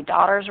know, my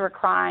daughters were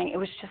crying. It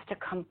was just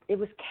it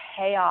was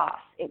chaos.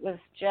 It was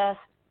just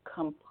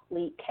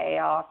complete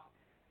chaos.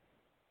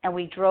 And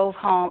we drove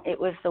home. It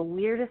was the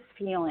weirdest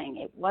feeling.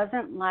 It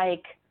wasn't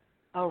like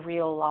a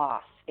real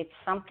loss. It's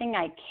something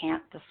I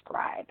can't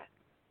describe.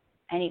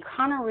 And you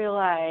kind of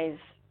realize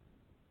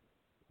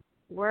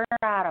we're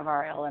out of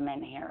our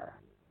element here.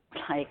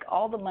 Like,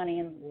 all the money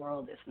in the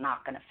world is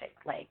not going to fix.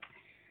 Like,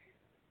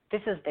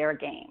 this is their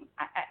game.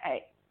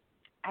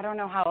 I don't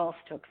know how else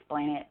to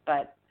explain it,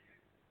 but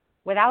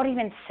without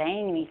even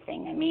saying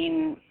anything, I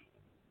mean,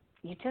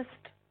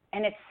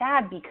 and it's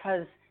sad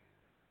because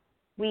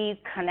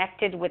we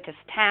connected with this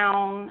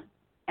town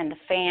and the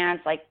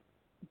fans. Like,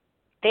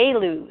 they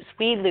lose,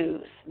 we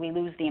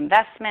lose the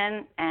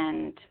investment,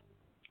 and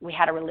we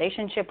had a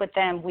relationship with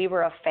them. We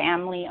were a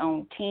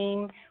family-owned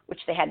team, which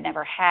they had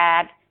never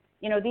had.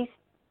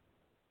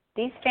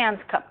 These fans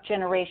come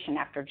generation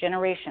after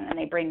generation, and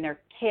they bring their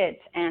kids,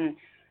 and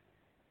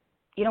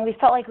we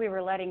felt like we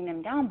were letting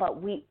them down, but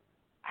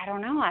I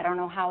don't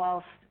know how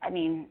else. I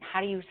mean,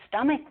 how do you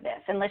stomach this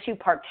unless you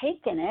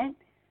partake in it?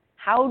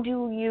 How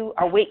do you,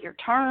 or wait your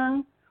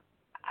turn?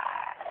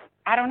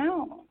 I don't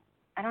know.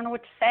 I don't know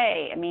what to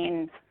say. I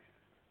mean,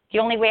 the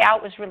only way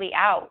out was really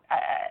out.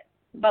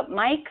 But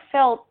Mike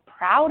felt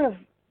proud of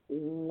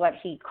what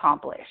he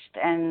accomplished,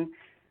 and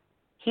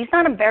he's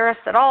not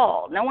embarrassed at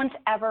all. No one's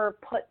ever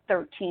put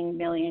 13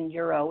 million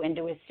euro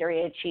into a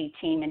Serie C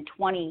team in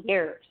 20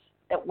 years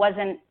that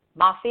wasn't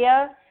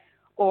mafia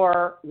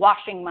or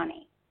washing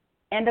money.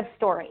 End of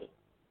story.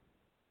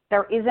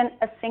 There isn't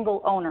a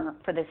single owner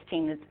for this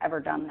team that's ever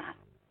done that.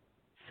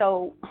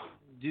 So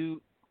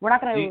we're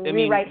not going to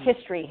rewrite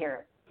history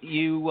here.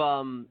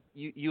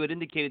 You had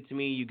indicated to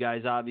me you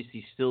guys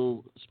obviously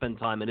still spend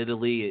time in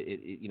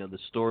Italy. The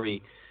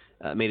story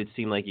made it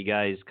seem like you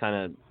guys kind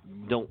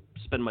of don't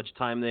spend much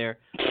time there.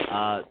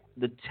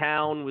 The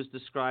town was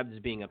described as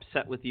being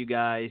upset with you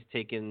guys,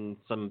 taking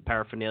some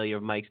paraphernalia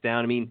of Mike's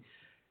down. I mean,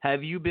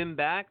 have you been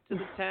back to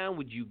the town?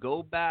 Would you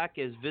go back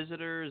as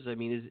visitors? I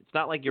mean, it's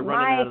not like you're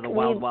running out of the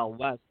Wild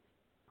West.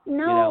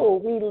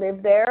 No, we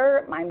live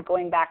there. I'm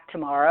going back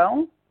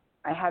tomorrow.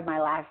 I had my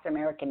last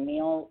American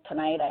meal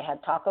tonight. I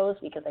had tacos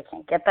because I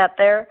can't get that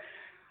there.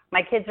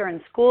 My kids are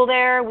in school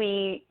there.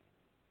 We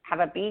have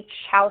a beach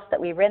house that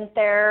we rent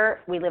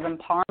there. We live in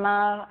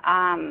Parma.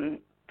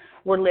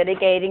 We're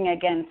litigating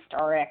against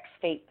our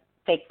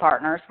ex-fake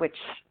partners, which,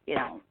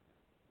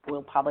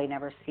 we'll probably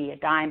never see a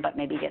dime, but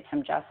maybe get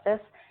some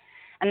justice.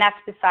 And that's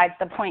besides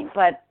the point.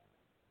 But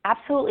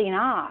absolutely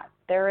not.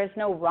 There is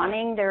no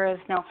running. There is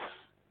no...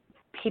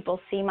 People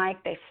see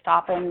Mike. They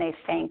stop him. They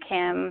thank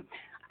him.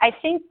 I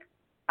think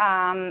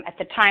at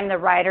the time the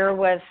writer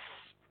was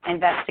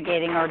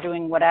investigating or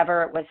doing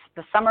whatever, it was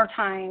the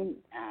summertime.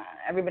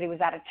 Everybody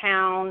was out of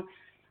town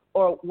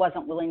or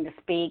wasn't willing to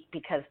speak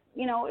because,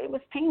 it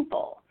was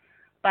painful.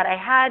 But I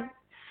had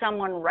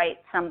someone write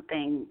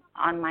something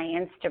on my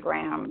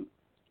Instagram.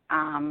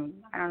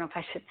 I don't know if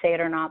I should say it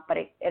or not, but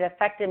it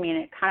affected me, and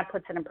it kind of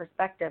puts it in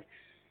perspective.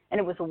 And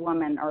it was a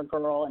woman or a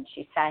girl, and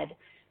she said,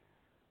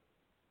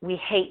 "We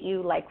hate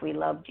you like we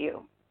loved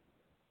you."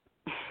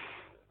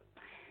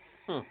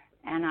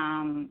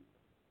 And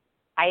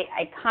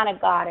I kind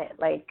of got it.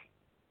 Like,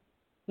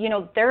 you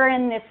know, they're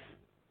in this,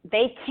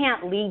 they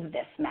can't leave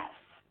this mess.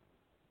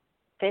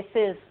 This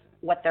is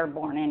what they're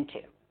born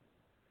into.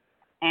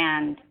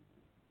 And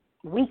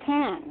we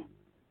can.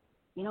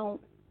 You know,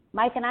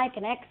 Mike and I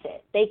can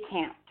exit. They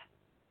can't.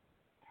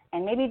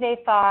 And maybe they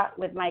thought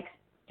with Mike's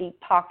deep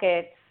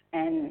pockets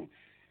and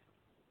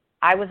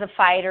I was a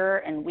fighter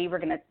and we were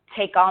going to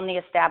take on the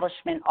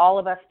establishment, all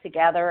of us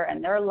together,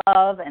 and their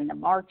love and the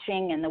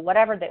marching and the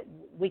whatever, that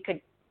we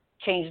could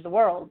change the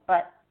world.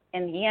 But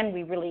in the end,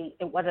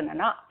 it wasn't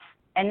enough.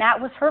 And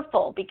that was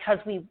hurtful because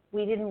we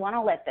didn't want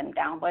to let them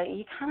down, but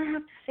you kind of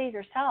have to save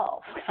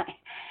yourself.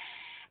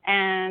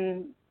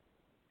 And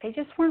they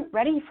just weren't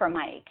ready for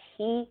Mike.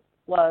 He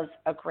was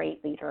a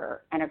great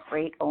leader and a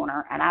great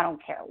owner, and I don't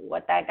care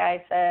what that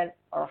guy said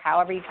or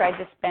however he tried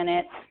to spin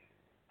it.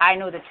 I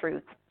know the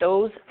truth.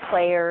 Those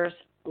players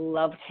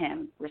loved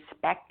him,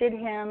 respected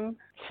him.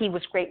 He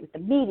was great with the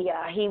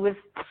media. He was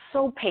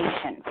so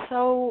patient,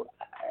 so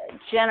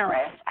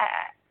generous.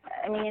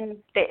 I mean,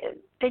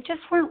 they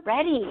just weren't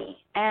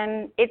ready,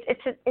 and it's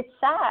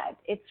sad.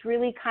 It's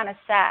really kind of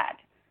sad.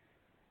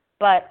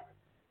 But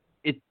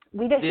he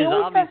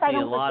always says, I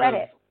don't regret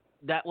it.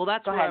 That's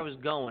where I was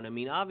going. I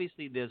mean,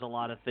 obviously, there's a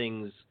lot of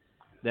things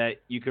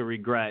that you could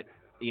regret,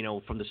 you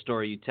know, from the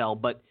story you tell.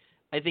 But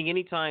I think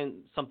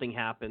anytime something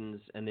happens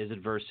and there's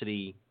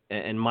adversity,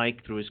 and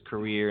Mike, through his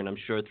career, and I'm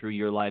sure through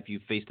your life,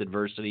 you've faced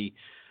adversity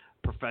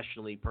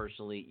professionally,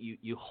 personally,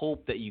 you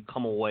hope that you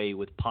come away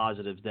with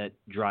positives that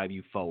drive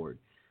you forward.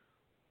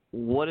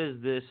 What has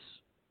this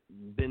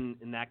been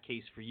in that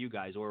case for you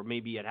guys? Or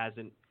maybe you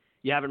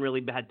haven't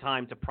really had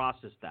time to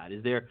process that.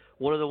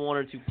 What are the one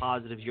or two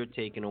positives you're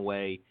taking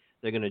away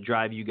that are going to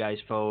drive you guys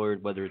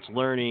forward, whether it's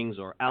learnings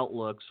or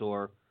outlooks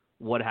or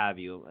what have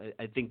you?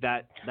 I think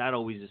that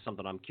always is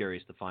something I'm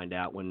curious to find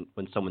out when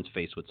someone's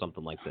faced with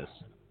something like this.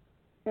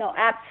 No,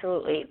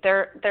 absolutely.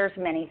 There's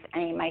many. I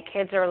mean, my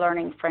kids are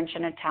learning French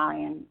and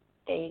Italian.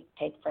 They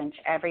take French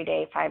every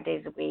day, 5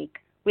 days a week.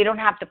 We don't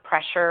have the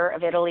pressure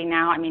of Italy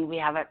now. I mean, we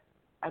have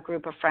a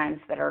group of friends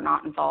that are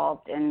not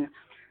involved in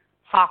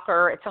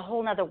soccer. It's a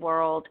whole other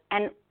world.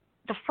 And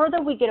the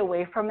further we get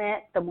away from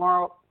it, the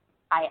more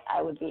I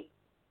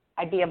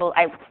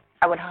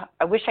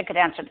wish I could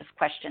answer this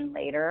question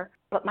later.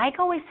 But Mike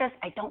always says,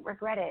 I don't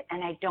regret it,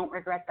 and I don't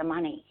regret the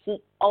money.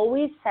 He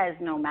always says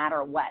no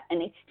matter what.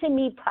 And it's to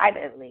me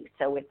privately,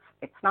 so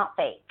it's not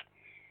fake.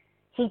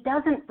 He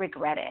doesn't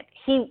regret it.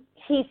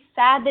 He's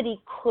sad that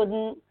he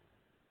couldn't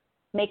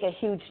make a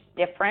huge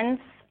difference,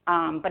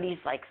 but he's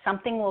like,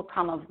 something will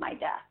come of my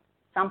death.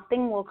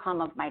 Something will come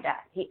of my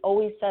death. He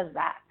always says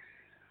that.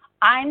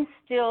 I'm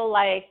still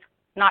like,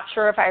 not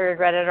sure if I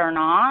regret it or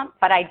not,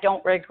 but I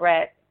don't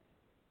regret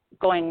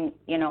going,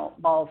 you know,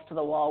 balls to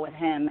the wall with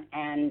him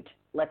and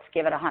let's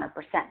give it 100%,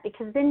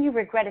 because then you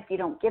regret if you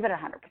don't give it 100%.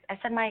 I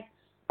said, Mike,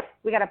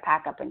 we got to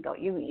pack up and go.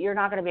 You're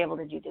not going to be able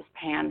to do this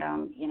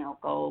tandem, you know,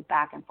 go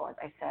back and forth.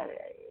 I said,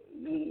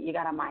 you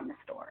got to mind the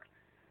store.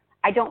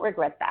 I don't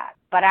regret that.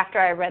 But after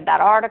I read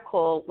that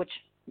article, which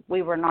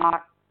we were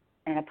not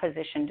in a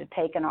position to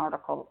take an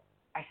article,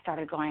 I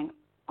started going,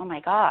 oh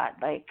my God,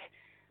 like,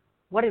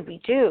 what did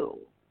we do?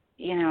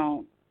 You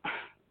know,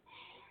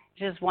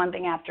 just one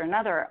thing after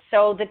another.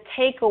 So the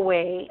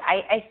takeaway,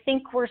 I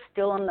think we're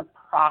still in the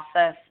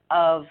process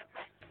of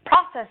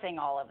processing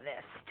all of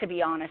this, to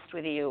be honest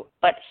with you.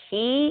 But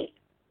he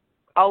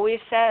always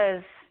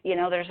says, you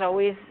know, there's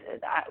always,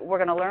 we're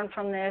going to learn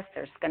from this.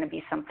 There's going to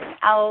be something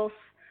else.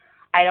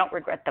 I don't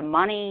regret the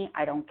money.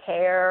 I don't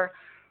care.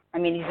 I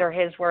mean, these are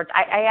his words.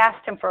 I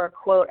asked him for a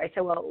quote. I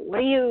said, well, what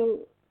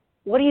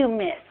do you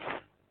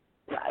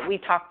miss? We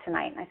talked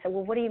tonight, and I said,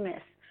 well, what do you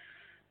miss?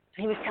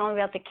 He was telling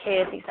me about the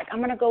kids. He's like, I'm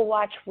going to go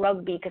watch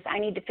rugby because I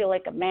need to feel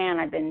like a man.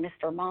 I've been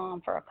Mr.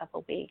 Mom for a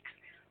couple weeks.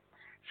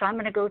 So I'm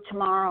going to go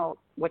tomorrow,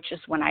 which is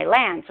when I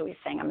land. So he's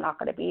saying, I'm not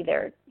going to be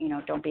there. You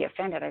know, don't be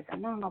offended. I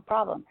said, no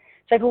problem.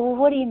 So I go, well,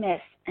 what do you miss?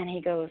 And he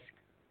goes,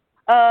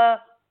 I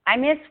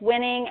miss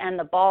winning and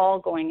the ball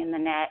going in the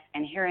net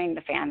and hearing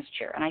the fans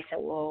cheer. And I said,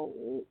 well,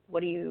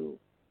 what don't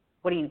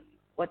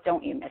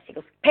you miss? He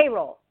goes,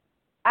 payroll.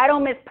 I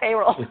don't miss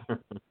payroll.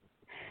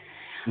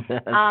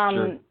 That's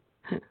true.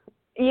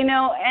 You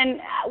know, and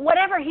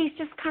whatever, he's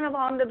just kind of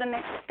on to the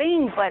next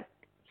thing, but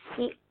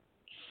he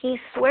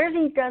swears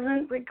he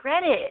doesn't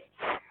regret it.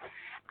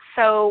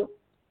 So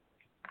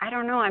I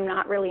don't know. I'm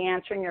not really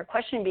answering your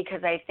question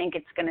because I think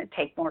it's going to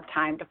take more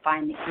time to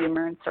find the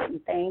humor in certain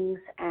things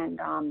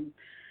and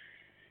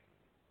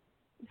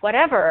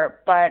whatever,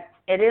 but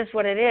it is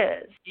what it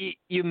is.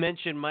 You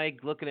mentioned Mike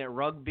looking at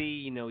rugby.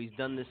 You know, he's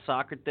done this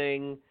soccer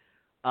thing.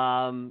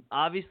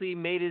 Obviously, he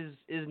made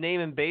his name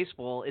in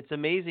baseball. It's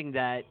amazing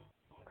that,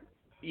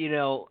 you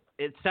know,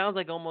 it sounds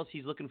like almost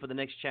he's looking for the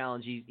next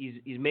challenge.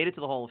 He's made it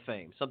to the Hall of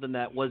Fame, something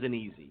that wasn't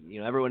easy. You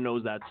know, everyone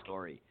knows that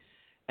story.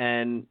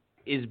 And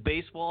is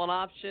baseball an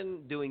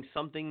option, doing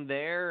something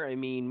there? I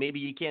mean, maybe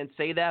you can't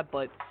say that,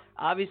 but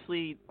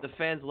obviously the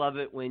fans love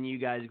it when you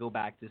guys go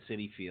back to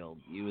Citi Field.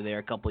 You were there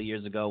a couple of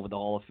years ago with the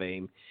Hall of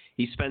Fame.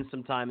 He spent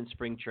some time in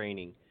spring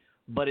training.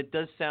 But it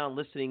does sound,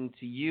 listening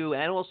to you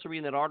and also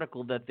reading that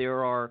article, that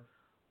there are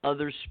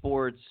other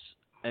sports,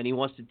 and he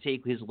wants to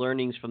take his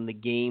learnings from the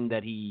game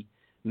that he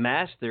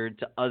mastered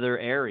to other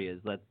areas.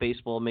 That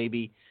baseball,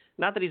 maybe,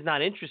 not that he's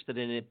not interested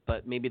in it,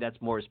 but maybe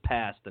that's more his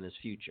past than his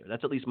future.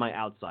 That's at least my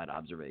outside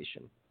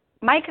observation.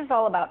 Mike is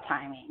all about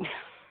timing,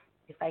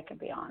 if I could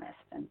be honest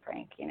and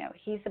frank.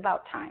 He's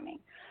about timing.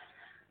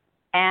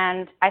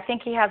 And I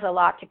think he has a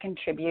lot to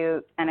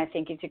contribute, and I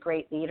think he's a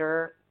great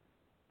leader,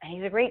 and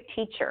he's a great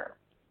teacher.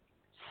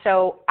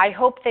 So I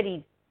hope that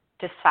he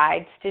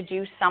decides to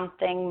do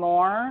something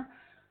more.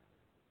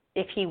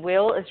 If he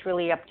will, is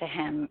really up to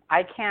him.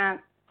 I can't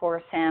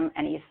force him,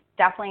 and he's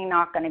definitely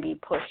not going to be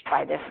pushed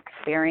by this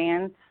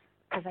experience.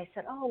 Because I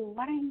said, oh,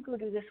 why don't you go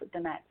do this with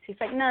the Mets? He's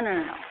like, no,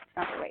 it's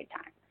not the right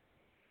time.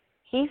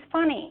 He's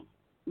funny.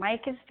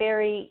 Mike is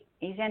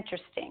he's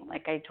interesting.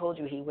 Like I told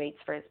you, he waits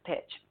for his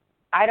pitch.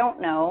 I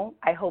don't know.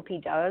 I hope he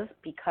does,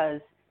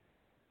 because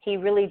he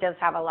really does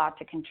have a lot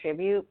to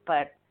contribute,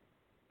 but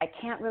I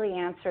can't really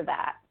answer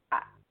that.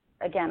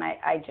 Again,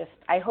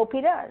 I hope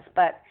he does,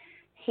 but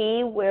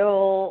he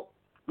will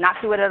not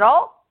do it at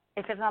all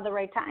if it's not the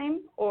right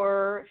time,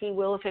 or he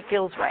will if it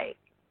feels right.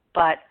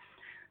 But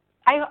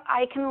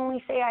I can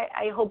only say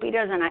I hope he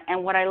does.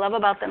 And what I love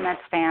about the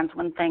Mets fans,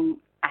 one thing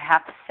I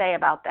have to say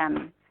about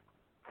them,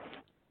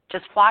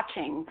 just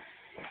watching,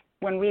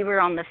 when we were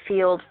on the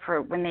field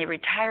when they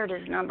retired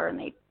his number and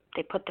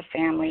they put the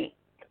family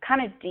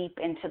kind of deep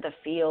into the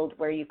field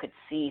where you could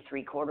see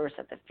 3/4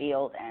 of the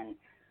field, and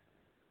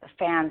the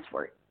fans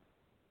were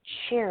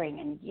cheering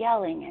and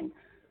yelling, and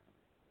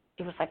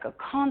it was like a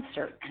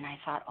concert. And I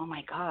thought, oh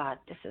my God,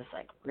 this is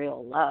like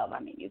real love. I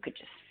mean,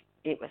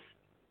 it was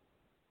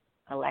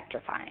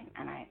electrifying,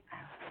 and I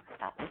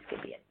thought this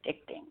could be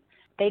addicting.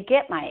 They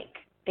get Mike.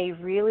 They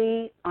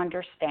really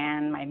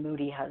understand my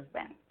moody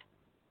husband.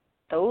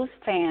 Those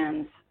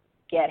fans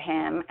get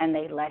him, and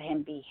they let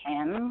him be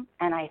him,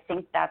 and I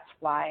think that's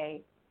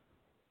why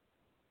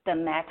the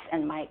Mets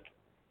and Mike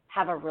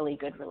have a really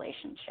good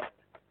relationship.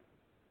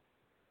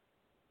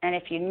 And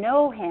if you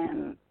know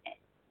him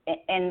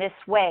in this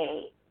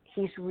way,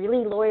 he's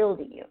really loyal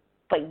to you,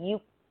 but you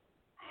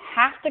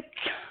have to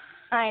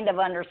kind of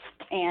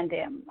understand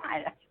him.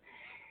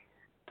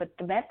 But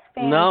the Mets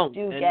fans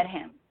get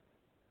him.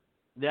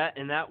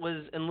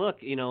 Look,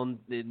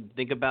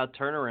 think about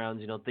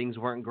turnarounds. Things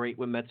weren't great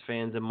with Mets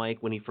fans and Mike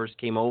when he first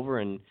came over,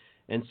 and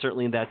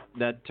certainly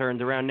that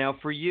turned around. Now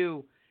for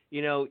you,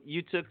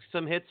 you took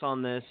some hits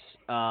on this.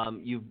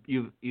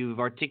 You've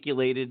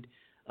articulated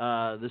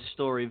the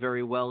story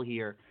very well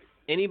here.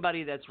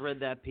 Anybody that's read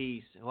that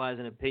piece who has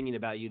an opinion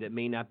about you that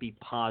may not be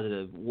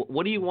positive,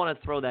 what do you want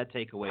to throw that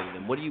takeaway to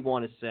them? What do you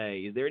want to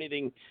say? Is there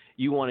anything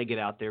you want to get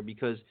out there?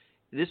 Because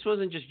this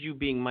wasn't just you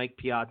being Mike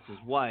Piazza's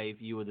wife.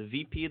 You were the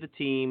VP of the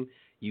team.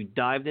 You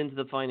dived into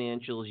the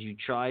financials. You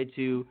tried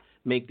to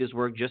make this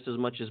work just as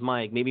much as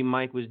Mike. Maybe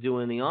Mike was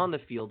doing the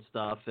on-the-field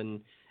stuff,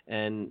 and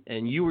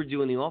you were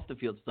doing the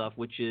off-the-field stuff,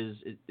 which is,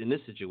 in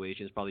this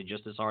situation, is probably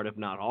just as hard, if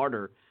not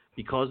harder,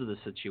 because of the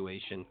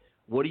situation.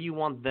 What do you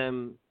want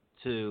them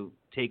to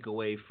take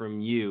away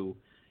from you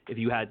if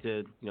you had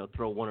to,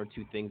 throw one or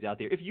two things out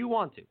there, if you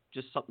want to,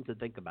 just something to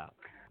think about?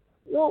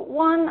 Well,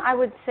 one, I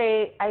would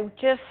say I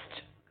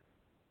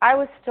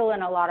was still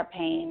in a lot of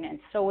pain, and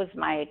so was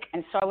Mike,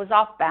 and so I was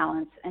off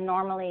balance. And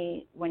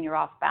normally when you're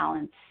off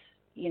balance,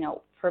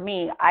 for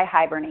me, I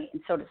hibernate,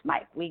 and so does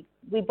Mike. We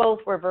both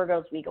were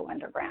Virgos. We go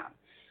underground.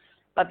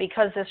 But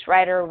because this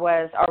writer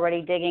was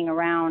already digging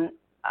around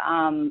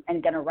and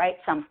going to write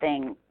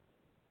something,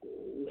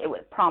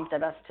 it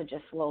prompted us to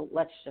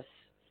let's just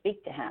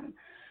speak to him.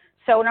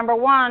 So number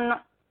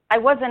one, I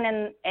wasn't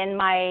in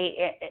my,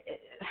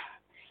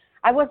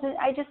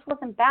 I just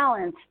wasn't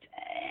balanced,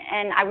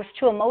 and I was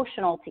too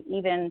emotional to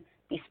even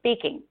be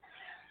speaking.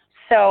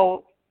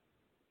 So,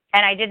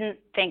 and I didn't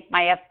think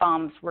my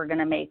F-bombs were going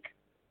to make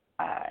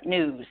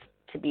news,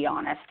 to be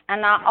honest.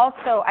 And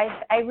also,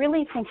 I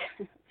really think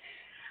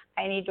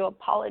I need to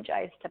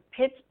apologize to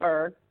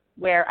Pittsburgh,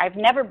 where I've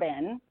never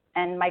been,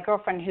 and my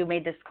girlfriend who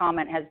made this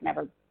comment has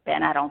never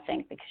been, I don't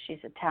think, because she's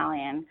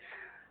Italian.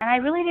 And I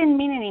really didn't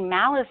mean any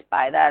malice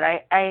by that.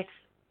 I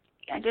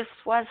just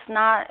was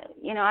not,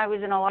 I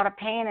was in a lot of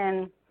pain,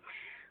 and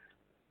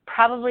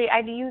probably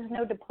I'd used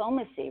no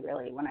diplomacy,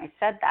 really, when I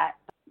said that.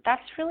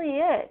 That's really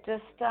it.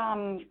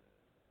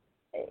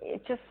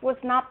 It just was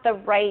not the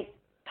right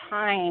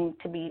time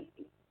to be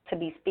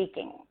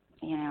speaking,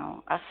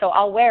 So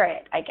I'll wear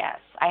it, I guess.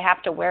 I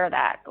have to wear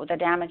that. The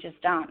damage is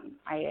done.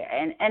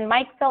 And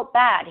Mike felt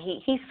bad.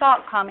 He saw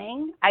it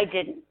coming. I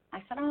didn't.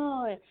 I said,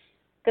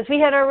 because we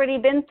had already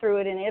been through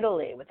it in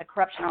Italy with the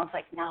corruption. I was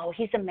like, no,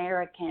 he's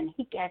American.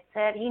 He gets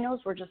it. He knows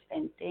we're just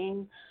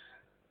venting.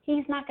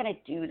 He's not going to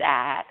do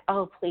that.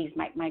 Oh, please,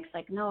 Mike. Mike's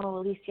like, no,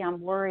 Alicia,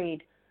 I'm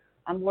worried.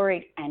 And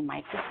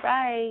Mike was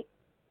right.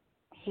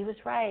 He was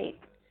right.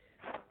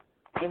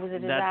 It was a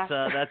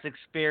disaster. That's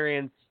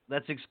experience.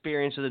 That's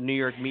experience of the New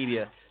York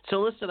media. So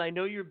listen, I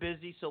know you're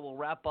busy, so we'll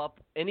wrap up.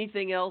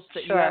 Anything else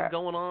that you have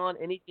going on?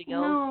 Anything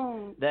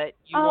else that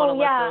you want to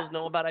let those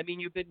know about? I mean,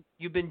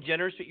 you've been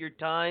generous with your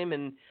time,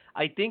 and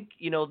I think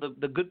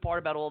the good part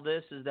about all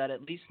this is that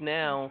at least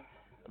now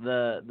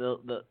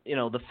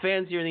the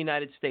fans here in the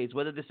United States,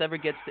 whether this ever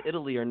gets to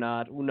Italy or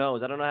not, who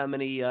knows? I don't know how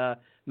many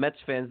Mets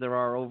fans there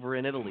are over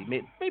in Italy.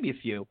 Maybe a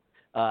few.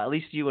 At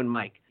least you and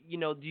Mike.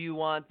 Do you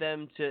want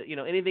them to,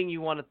 anything you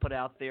want to put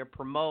out there,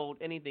 promote,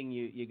 anything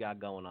you got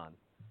going on?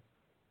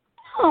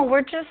 Oh,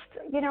 we're just,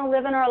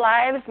 living our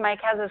lives.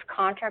 Mike has his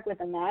contract with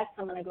the Mets.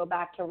 I'm going to go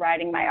back to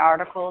writing my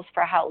articles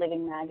for How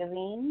Living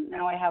magazine.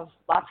 Now I have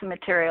lots of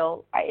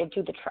material. I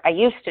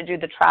used to do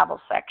the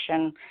travel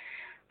section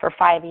for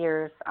 5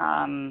 years.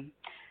 And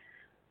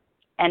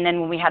then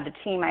when we had the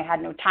team, I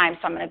had no time.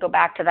 So I'm going to go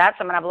back to that.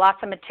 So I'm going to have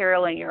lots of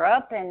material in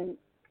Europe, and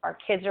our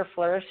kids are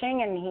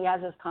flourishing, and he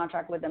has his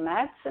contract with the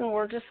Mets, and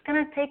we're just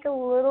going to take a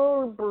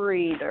little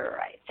breather,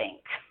 I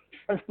think,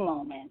 for the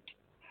moment.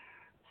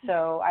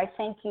 So I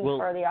thank you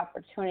for the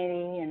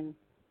opportunity and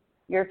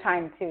your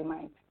time too,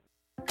 Mike.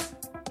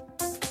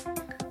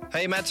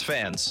 Hey, Mets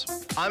fans,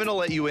 I'm going to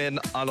let you in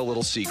on a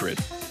little secret.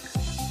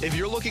 If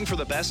you're looking for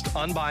the best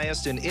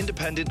unbiased and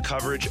independent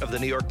coverage of the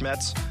New York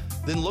Mets,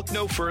 then look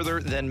no further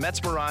than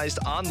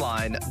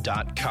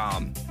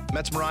MetsmerizedOnline.com.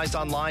 Metsmerized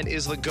Online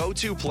is the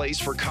go-to place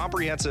for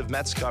comprehensive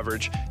Mets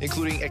coverage,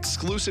 including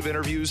exclusive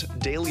interviews,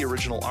 daily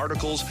original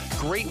articles,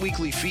 great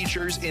weekly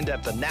features,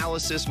 in-depth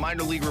analysis,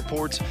 minor league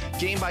reports,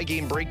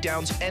 game-by-game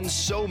breakdowns, and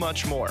so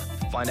much more.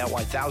 Find out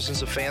why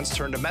thousands of fans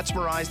turn to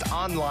Metsmerized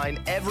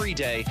Online every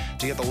day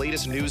to get the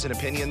latest news and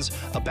opinions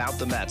about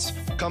the Mets.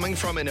 Coming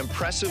from an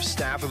impressive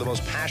staff of the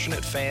most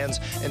passionate fans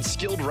and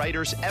skilled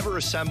writers ever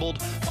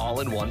assembled,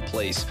 all in one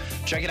place.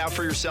 Check it out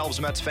for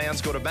yourselves, Mets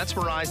fans. Go to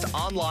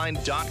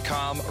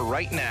MetsmerizedOnline.com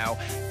right now.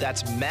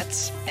 That's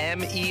Mets,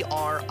 MERIZED,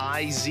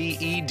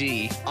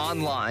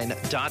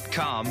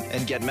 online.com,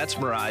 and get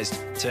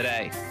Metsmerized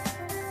today.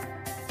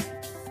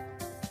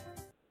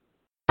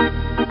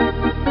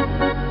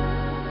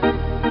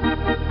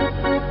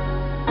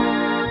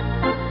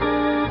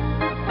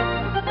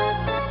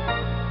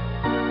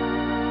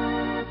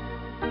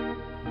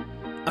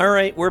 All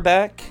right, we're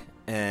back,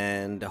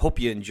 and I hope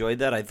you enjoyed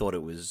that. I thought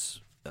it was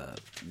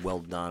well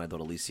done. I thought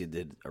Alicia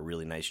did a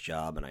really nice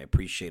job, and I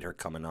appreciate her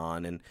coming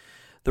on. And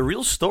the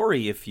real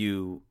story, if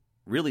you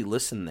really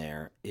listen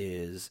there,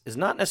 is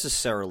not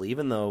necessarily,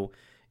 even though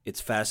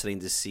it's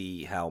fascinating to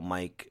see how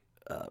Mike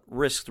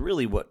risked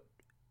really what,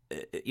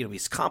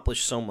 he's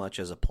accomplished so much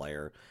as a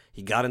player.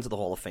 He got into the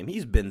Hall of Fame.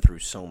 He's been through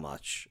so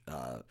much,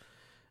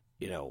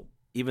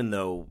 even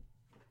though,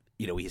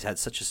 he's had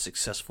such a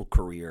successful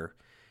career,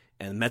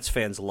 and Mets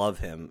fans love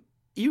him.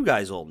 You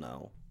guys all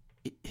know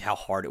how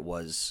hard it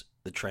was,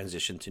 the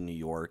transition to New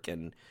York,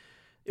 and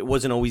it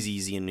wasn't always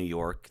easy in New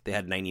York. They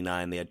had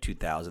 99, they had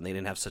 2000. They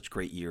didn't have such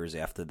great years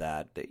after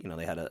that.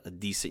 They had a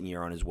decent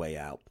year on his way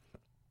out.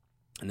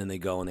 And then they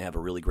go and they have a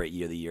really great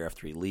year the year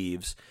after he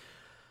leaves.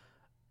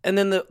 And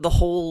then the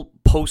whole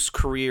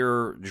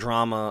post-career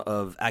drama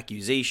of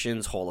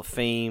accusations, Hall of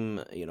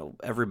Fame,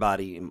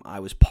 everybody, I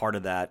was part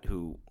of that,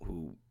 who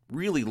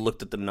really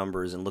looked at the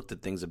numbers and looked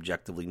at things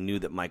objectively, knew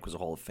that Mike was a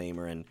Hall of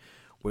Famer, and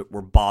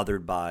were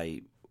bothered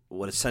by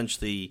what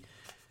essentially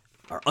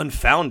are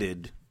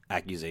unfounded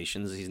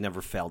accusations. He's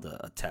never failed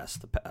a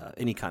test,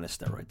 any kind of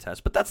steroid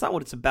test. But that's not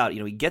what it's about.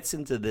 He gets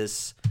into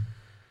this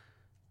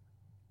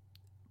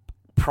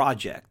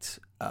project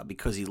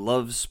because he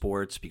loves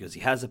sports, because he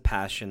has a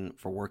passion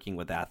for working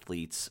with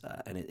athletes,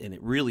 and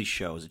it really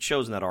shows. It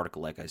shows in that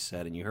article, like I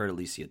said, and you heard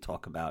Alicia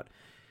talk about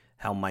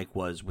how Mike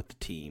was with the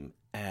team.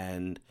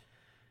 And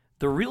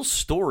the real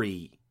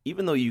story,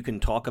 even though you can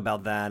talk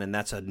about that, and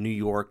that's a New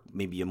York,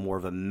 maybe more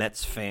of a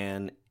Mets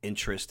fan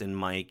interest in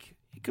Mike.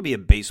 It could be a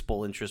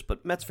baseball interest,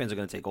 but Mets fans are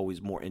going to take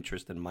always more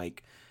interest in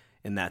Mike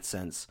in that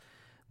sense.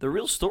 The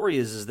real story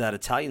is that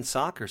Italian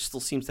soccer still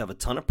seems to have a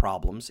ton of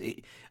problems.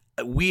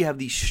 We have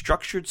these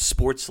structured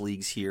sports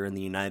leagues here in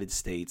the United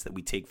States that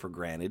we take for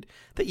granted.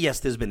 That, yes,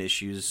 there's been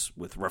issues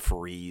with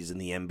referees in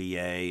the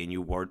NBA, and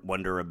you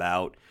wonder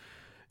about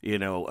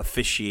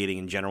officiating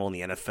in general in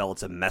the NFL.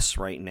 It's a mess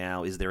right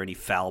now. Is there any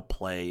foul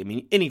play? I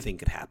mean, anything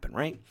could happen,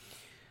 right?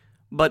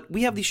 But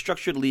we have these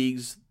structured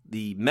leagues.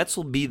 The Mets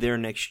will be there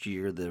next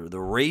year. The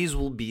Rays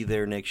will be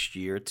there next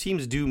year.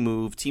 Teams do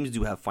move. Teams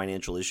do have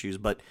financial issues.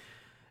 But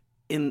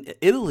in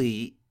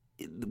Italy,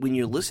 when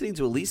you're listening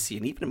to Alicia,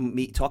 and even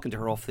me talking to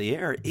her off the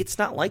air, it's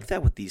not like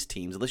that with these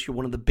teams unless you're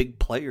one of the big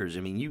players. I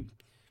mean, you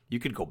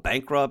could go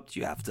bankrupt.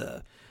 You have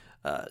to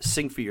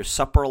sing for your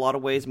supper a lot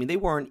of ways. I mean, they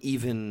weren't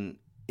even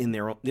in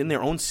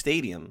their own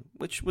stadium,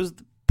 which was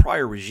the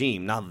prior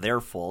regime, not their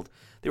fault.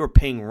 They were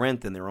paying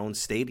rent in their own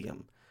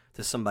stadium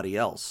to somebody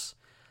else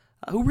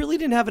who really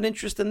didn't have an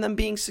interest in them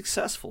being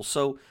successful.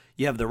 So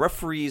you have the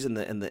referees and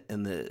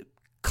the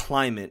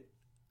climate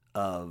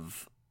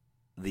of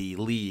the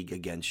league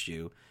against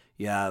you.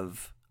 You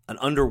have an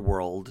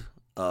underworld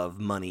of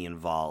money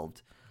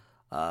involved.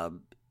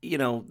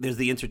 there's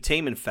the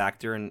entertainment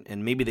factor,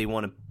 and maybe they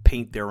want to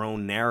paint their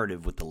own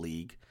narrative with the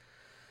league.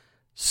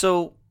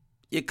 So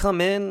you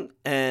come in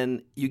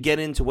and you get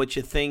into what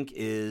you think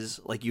is,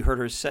 like you heard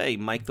her say,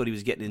 Mike thought he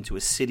was getting into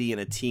a city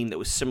and a team that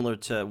was similar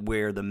to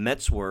where the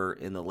Mets were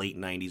in the late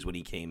 90s when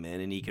he came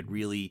in, and he could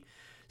really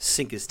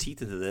sink his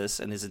teeth into this,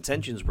 and his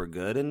intentions were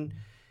good, and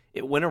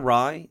it went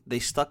awry. They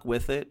stuck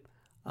with it.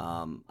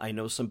 I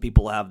know some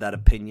people have that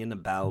opinion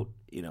about,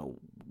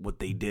 what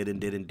they did and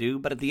didn't do,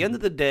 but at the end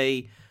of the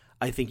day,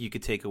 I think you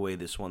could take away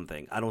this one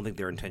thing. I don't think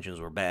their intentions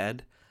were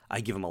bad.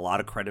 I give them a lot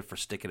of credit for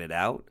sticking it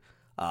out.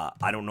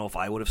 I don't know if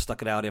I would have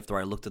stuck it out after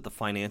I looked at the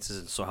finances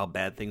and saw how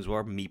bad things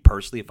were, me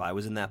personally, if I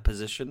was in that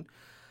position.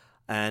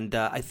 And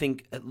I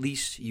think at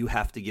least you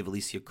have to give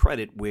Alicia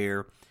credit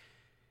where,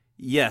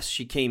 yes,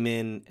 she came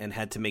in and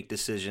had to make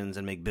decisions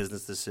and make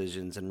business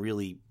decisions and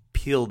really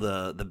peel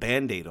the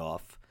Band-Aid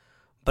off.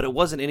 But it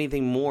wasn't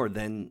anything more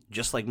than,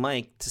 just like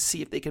Mike, to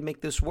see if they could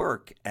make this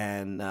work.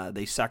 And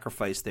they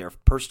sacrificed their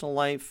personal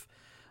life.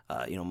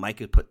 Mike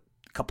had put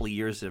a couple of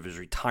years of his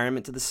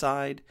retirement to the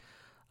side.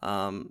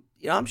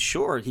 I'm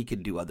sure he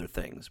could do other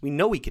things. We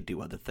know he could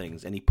do other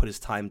things, and he put his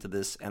time to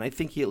this, and I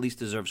think he at least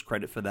deserves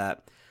credit for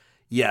that.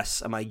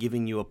 Yes, am I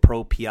giving you a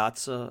pro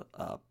Piazza,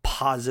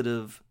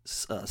 positive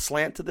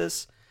slant to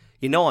this?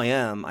 I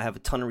am. I have a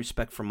ton of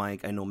respect for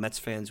Mike. I know Mets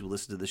fans who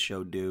listen to the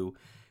show do.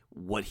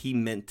 What he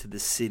meant to the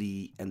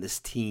city and this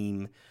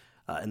team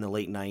in the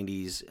late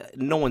 90s,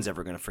 no one's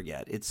ever going to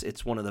forget.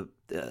 It's one of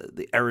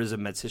the eras of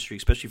Mets history,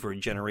 especially for a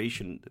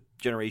generation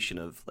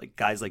of like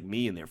guys like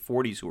me in their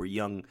 40s who were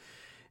young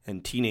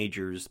and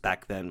teenagers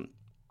back then.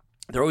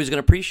 They're always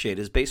going to appreciate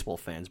it as baseball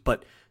fans.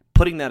 But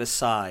putting that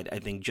aside, I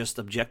think just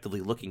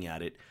objectively looking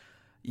at it,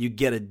 you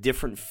get a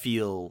different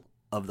feel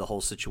of the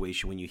whole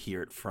situation when you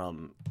hear it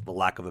from, the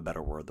lack of a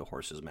better word, the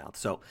horse's mouth.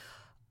 So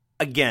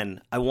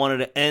again, I wanted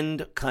to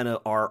end kind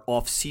of our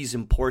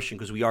off-season portion,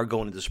 because we are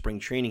going into spring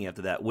training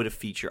after that, with a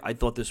feature. I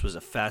thought this was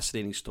a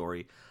fascinating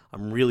story.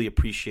 I'm really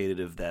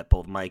appreciative that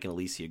both Mike and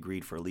Alicia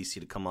agreed for Alicia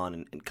to come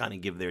on and kind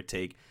of give their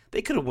take.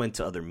 They could have went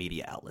to other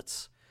media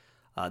outlets.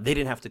 They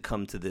didn't have to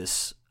come to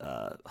this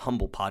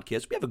humble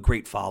podcast. We have a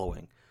great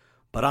following,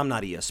 but I'm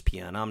not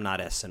ESPN. I'm not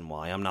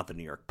SNY. I'm not the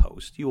New York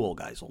Post. You all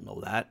guys will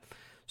know that.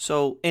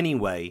 So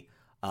anyway,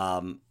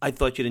 I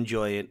thought you'd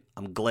enjoy it.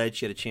 I'm glad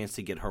she had a chance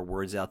to get her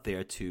words out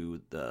there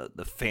to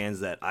the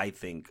fans that I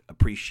think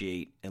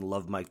appreciate and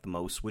love Mike the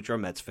most, which are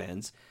Mets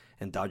fans,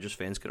 and Dodgers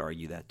fans could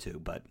argue that too.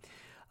 But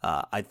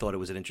I thought it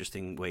was an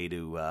interesting way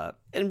to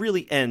and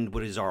really end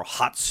what is our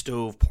hot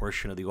stove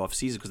portion of the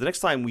offseason, because the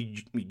next time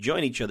we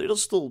join each other, it'll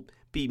still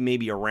be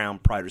maybe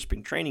around prior to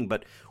spring training,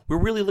 but we're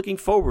really looking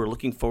forward. We're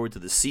looking forward to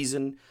the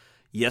season.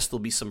 Yes, there'll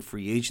be some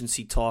free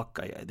agency talk.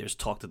 There's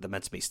talk that the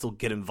Mets may still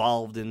get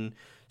involved in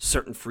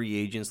certain free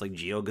agents like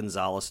Gio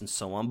Gonzalez and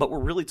so on, but we're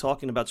really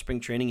talking about spring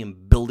training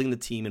and building the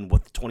team and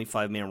what the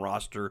 25-man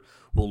roster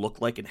will look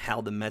like and how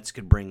the Mets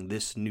could bring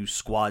this new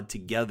squad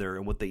together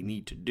and what they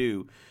need to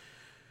do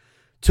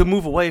to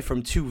move away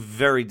from two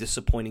very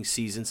disappointing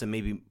seasons and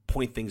maybe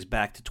point things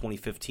back to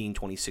 2015,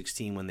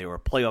 2016 when they were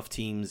playoff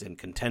teams and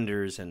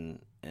contenders and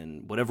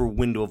whatever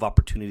window of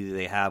opportunity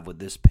they have with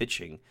this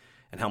pitching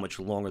and how much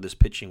longer this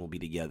pitching will be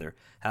together.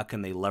 How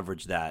can they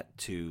leverage that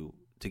to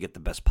get the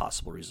best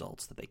possible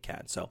results that they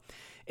can? So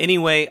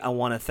anyway, I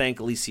want to thank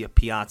Alicia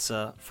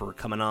Piazza for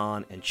coming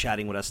on and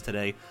chatting with us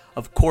today.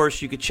 Of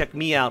course, you can check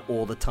me out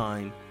all the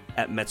time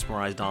at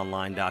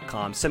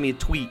MetsMemorizedOnline.com. Send me a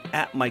tweet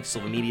at Mike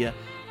Silva Media.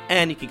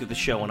 And you can get the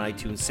show on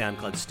iTunes,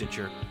 SoundCloud,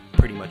 Stitcher,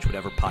 pretty much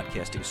whatever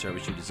podcasting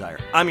service you desire.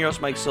 I'm your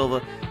host, Mike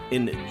Silva.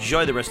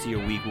 Enjoy the rest of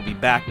your week. We'll be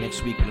back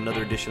next week with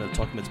another edition of the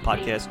Talking Mets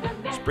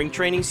podcast. Spring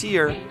training's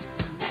here.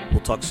 We'll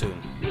talk soon.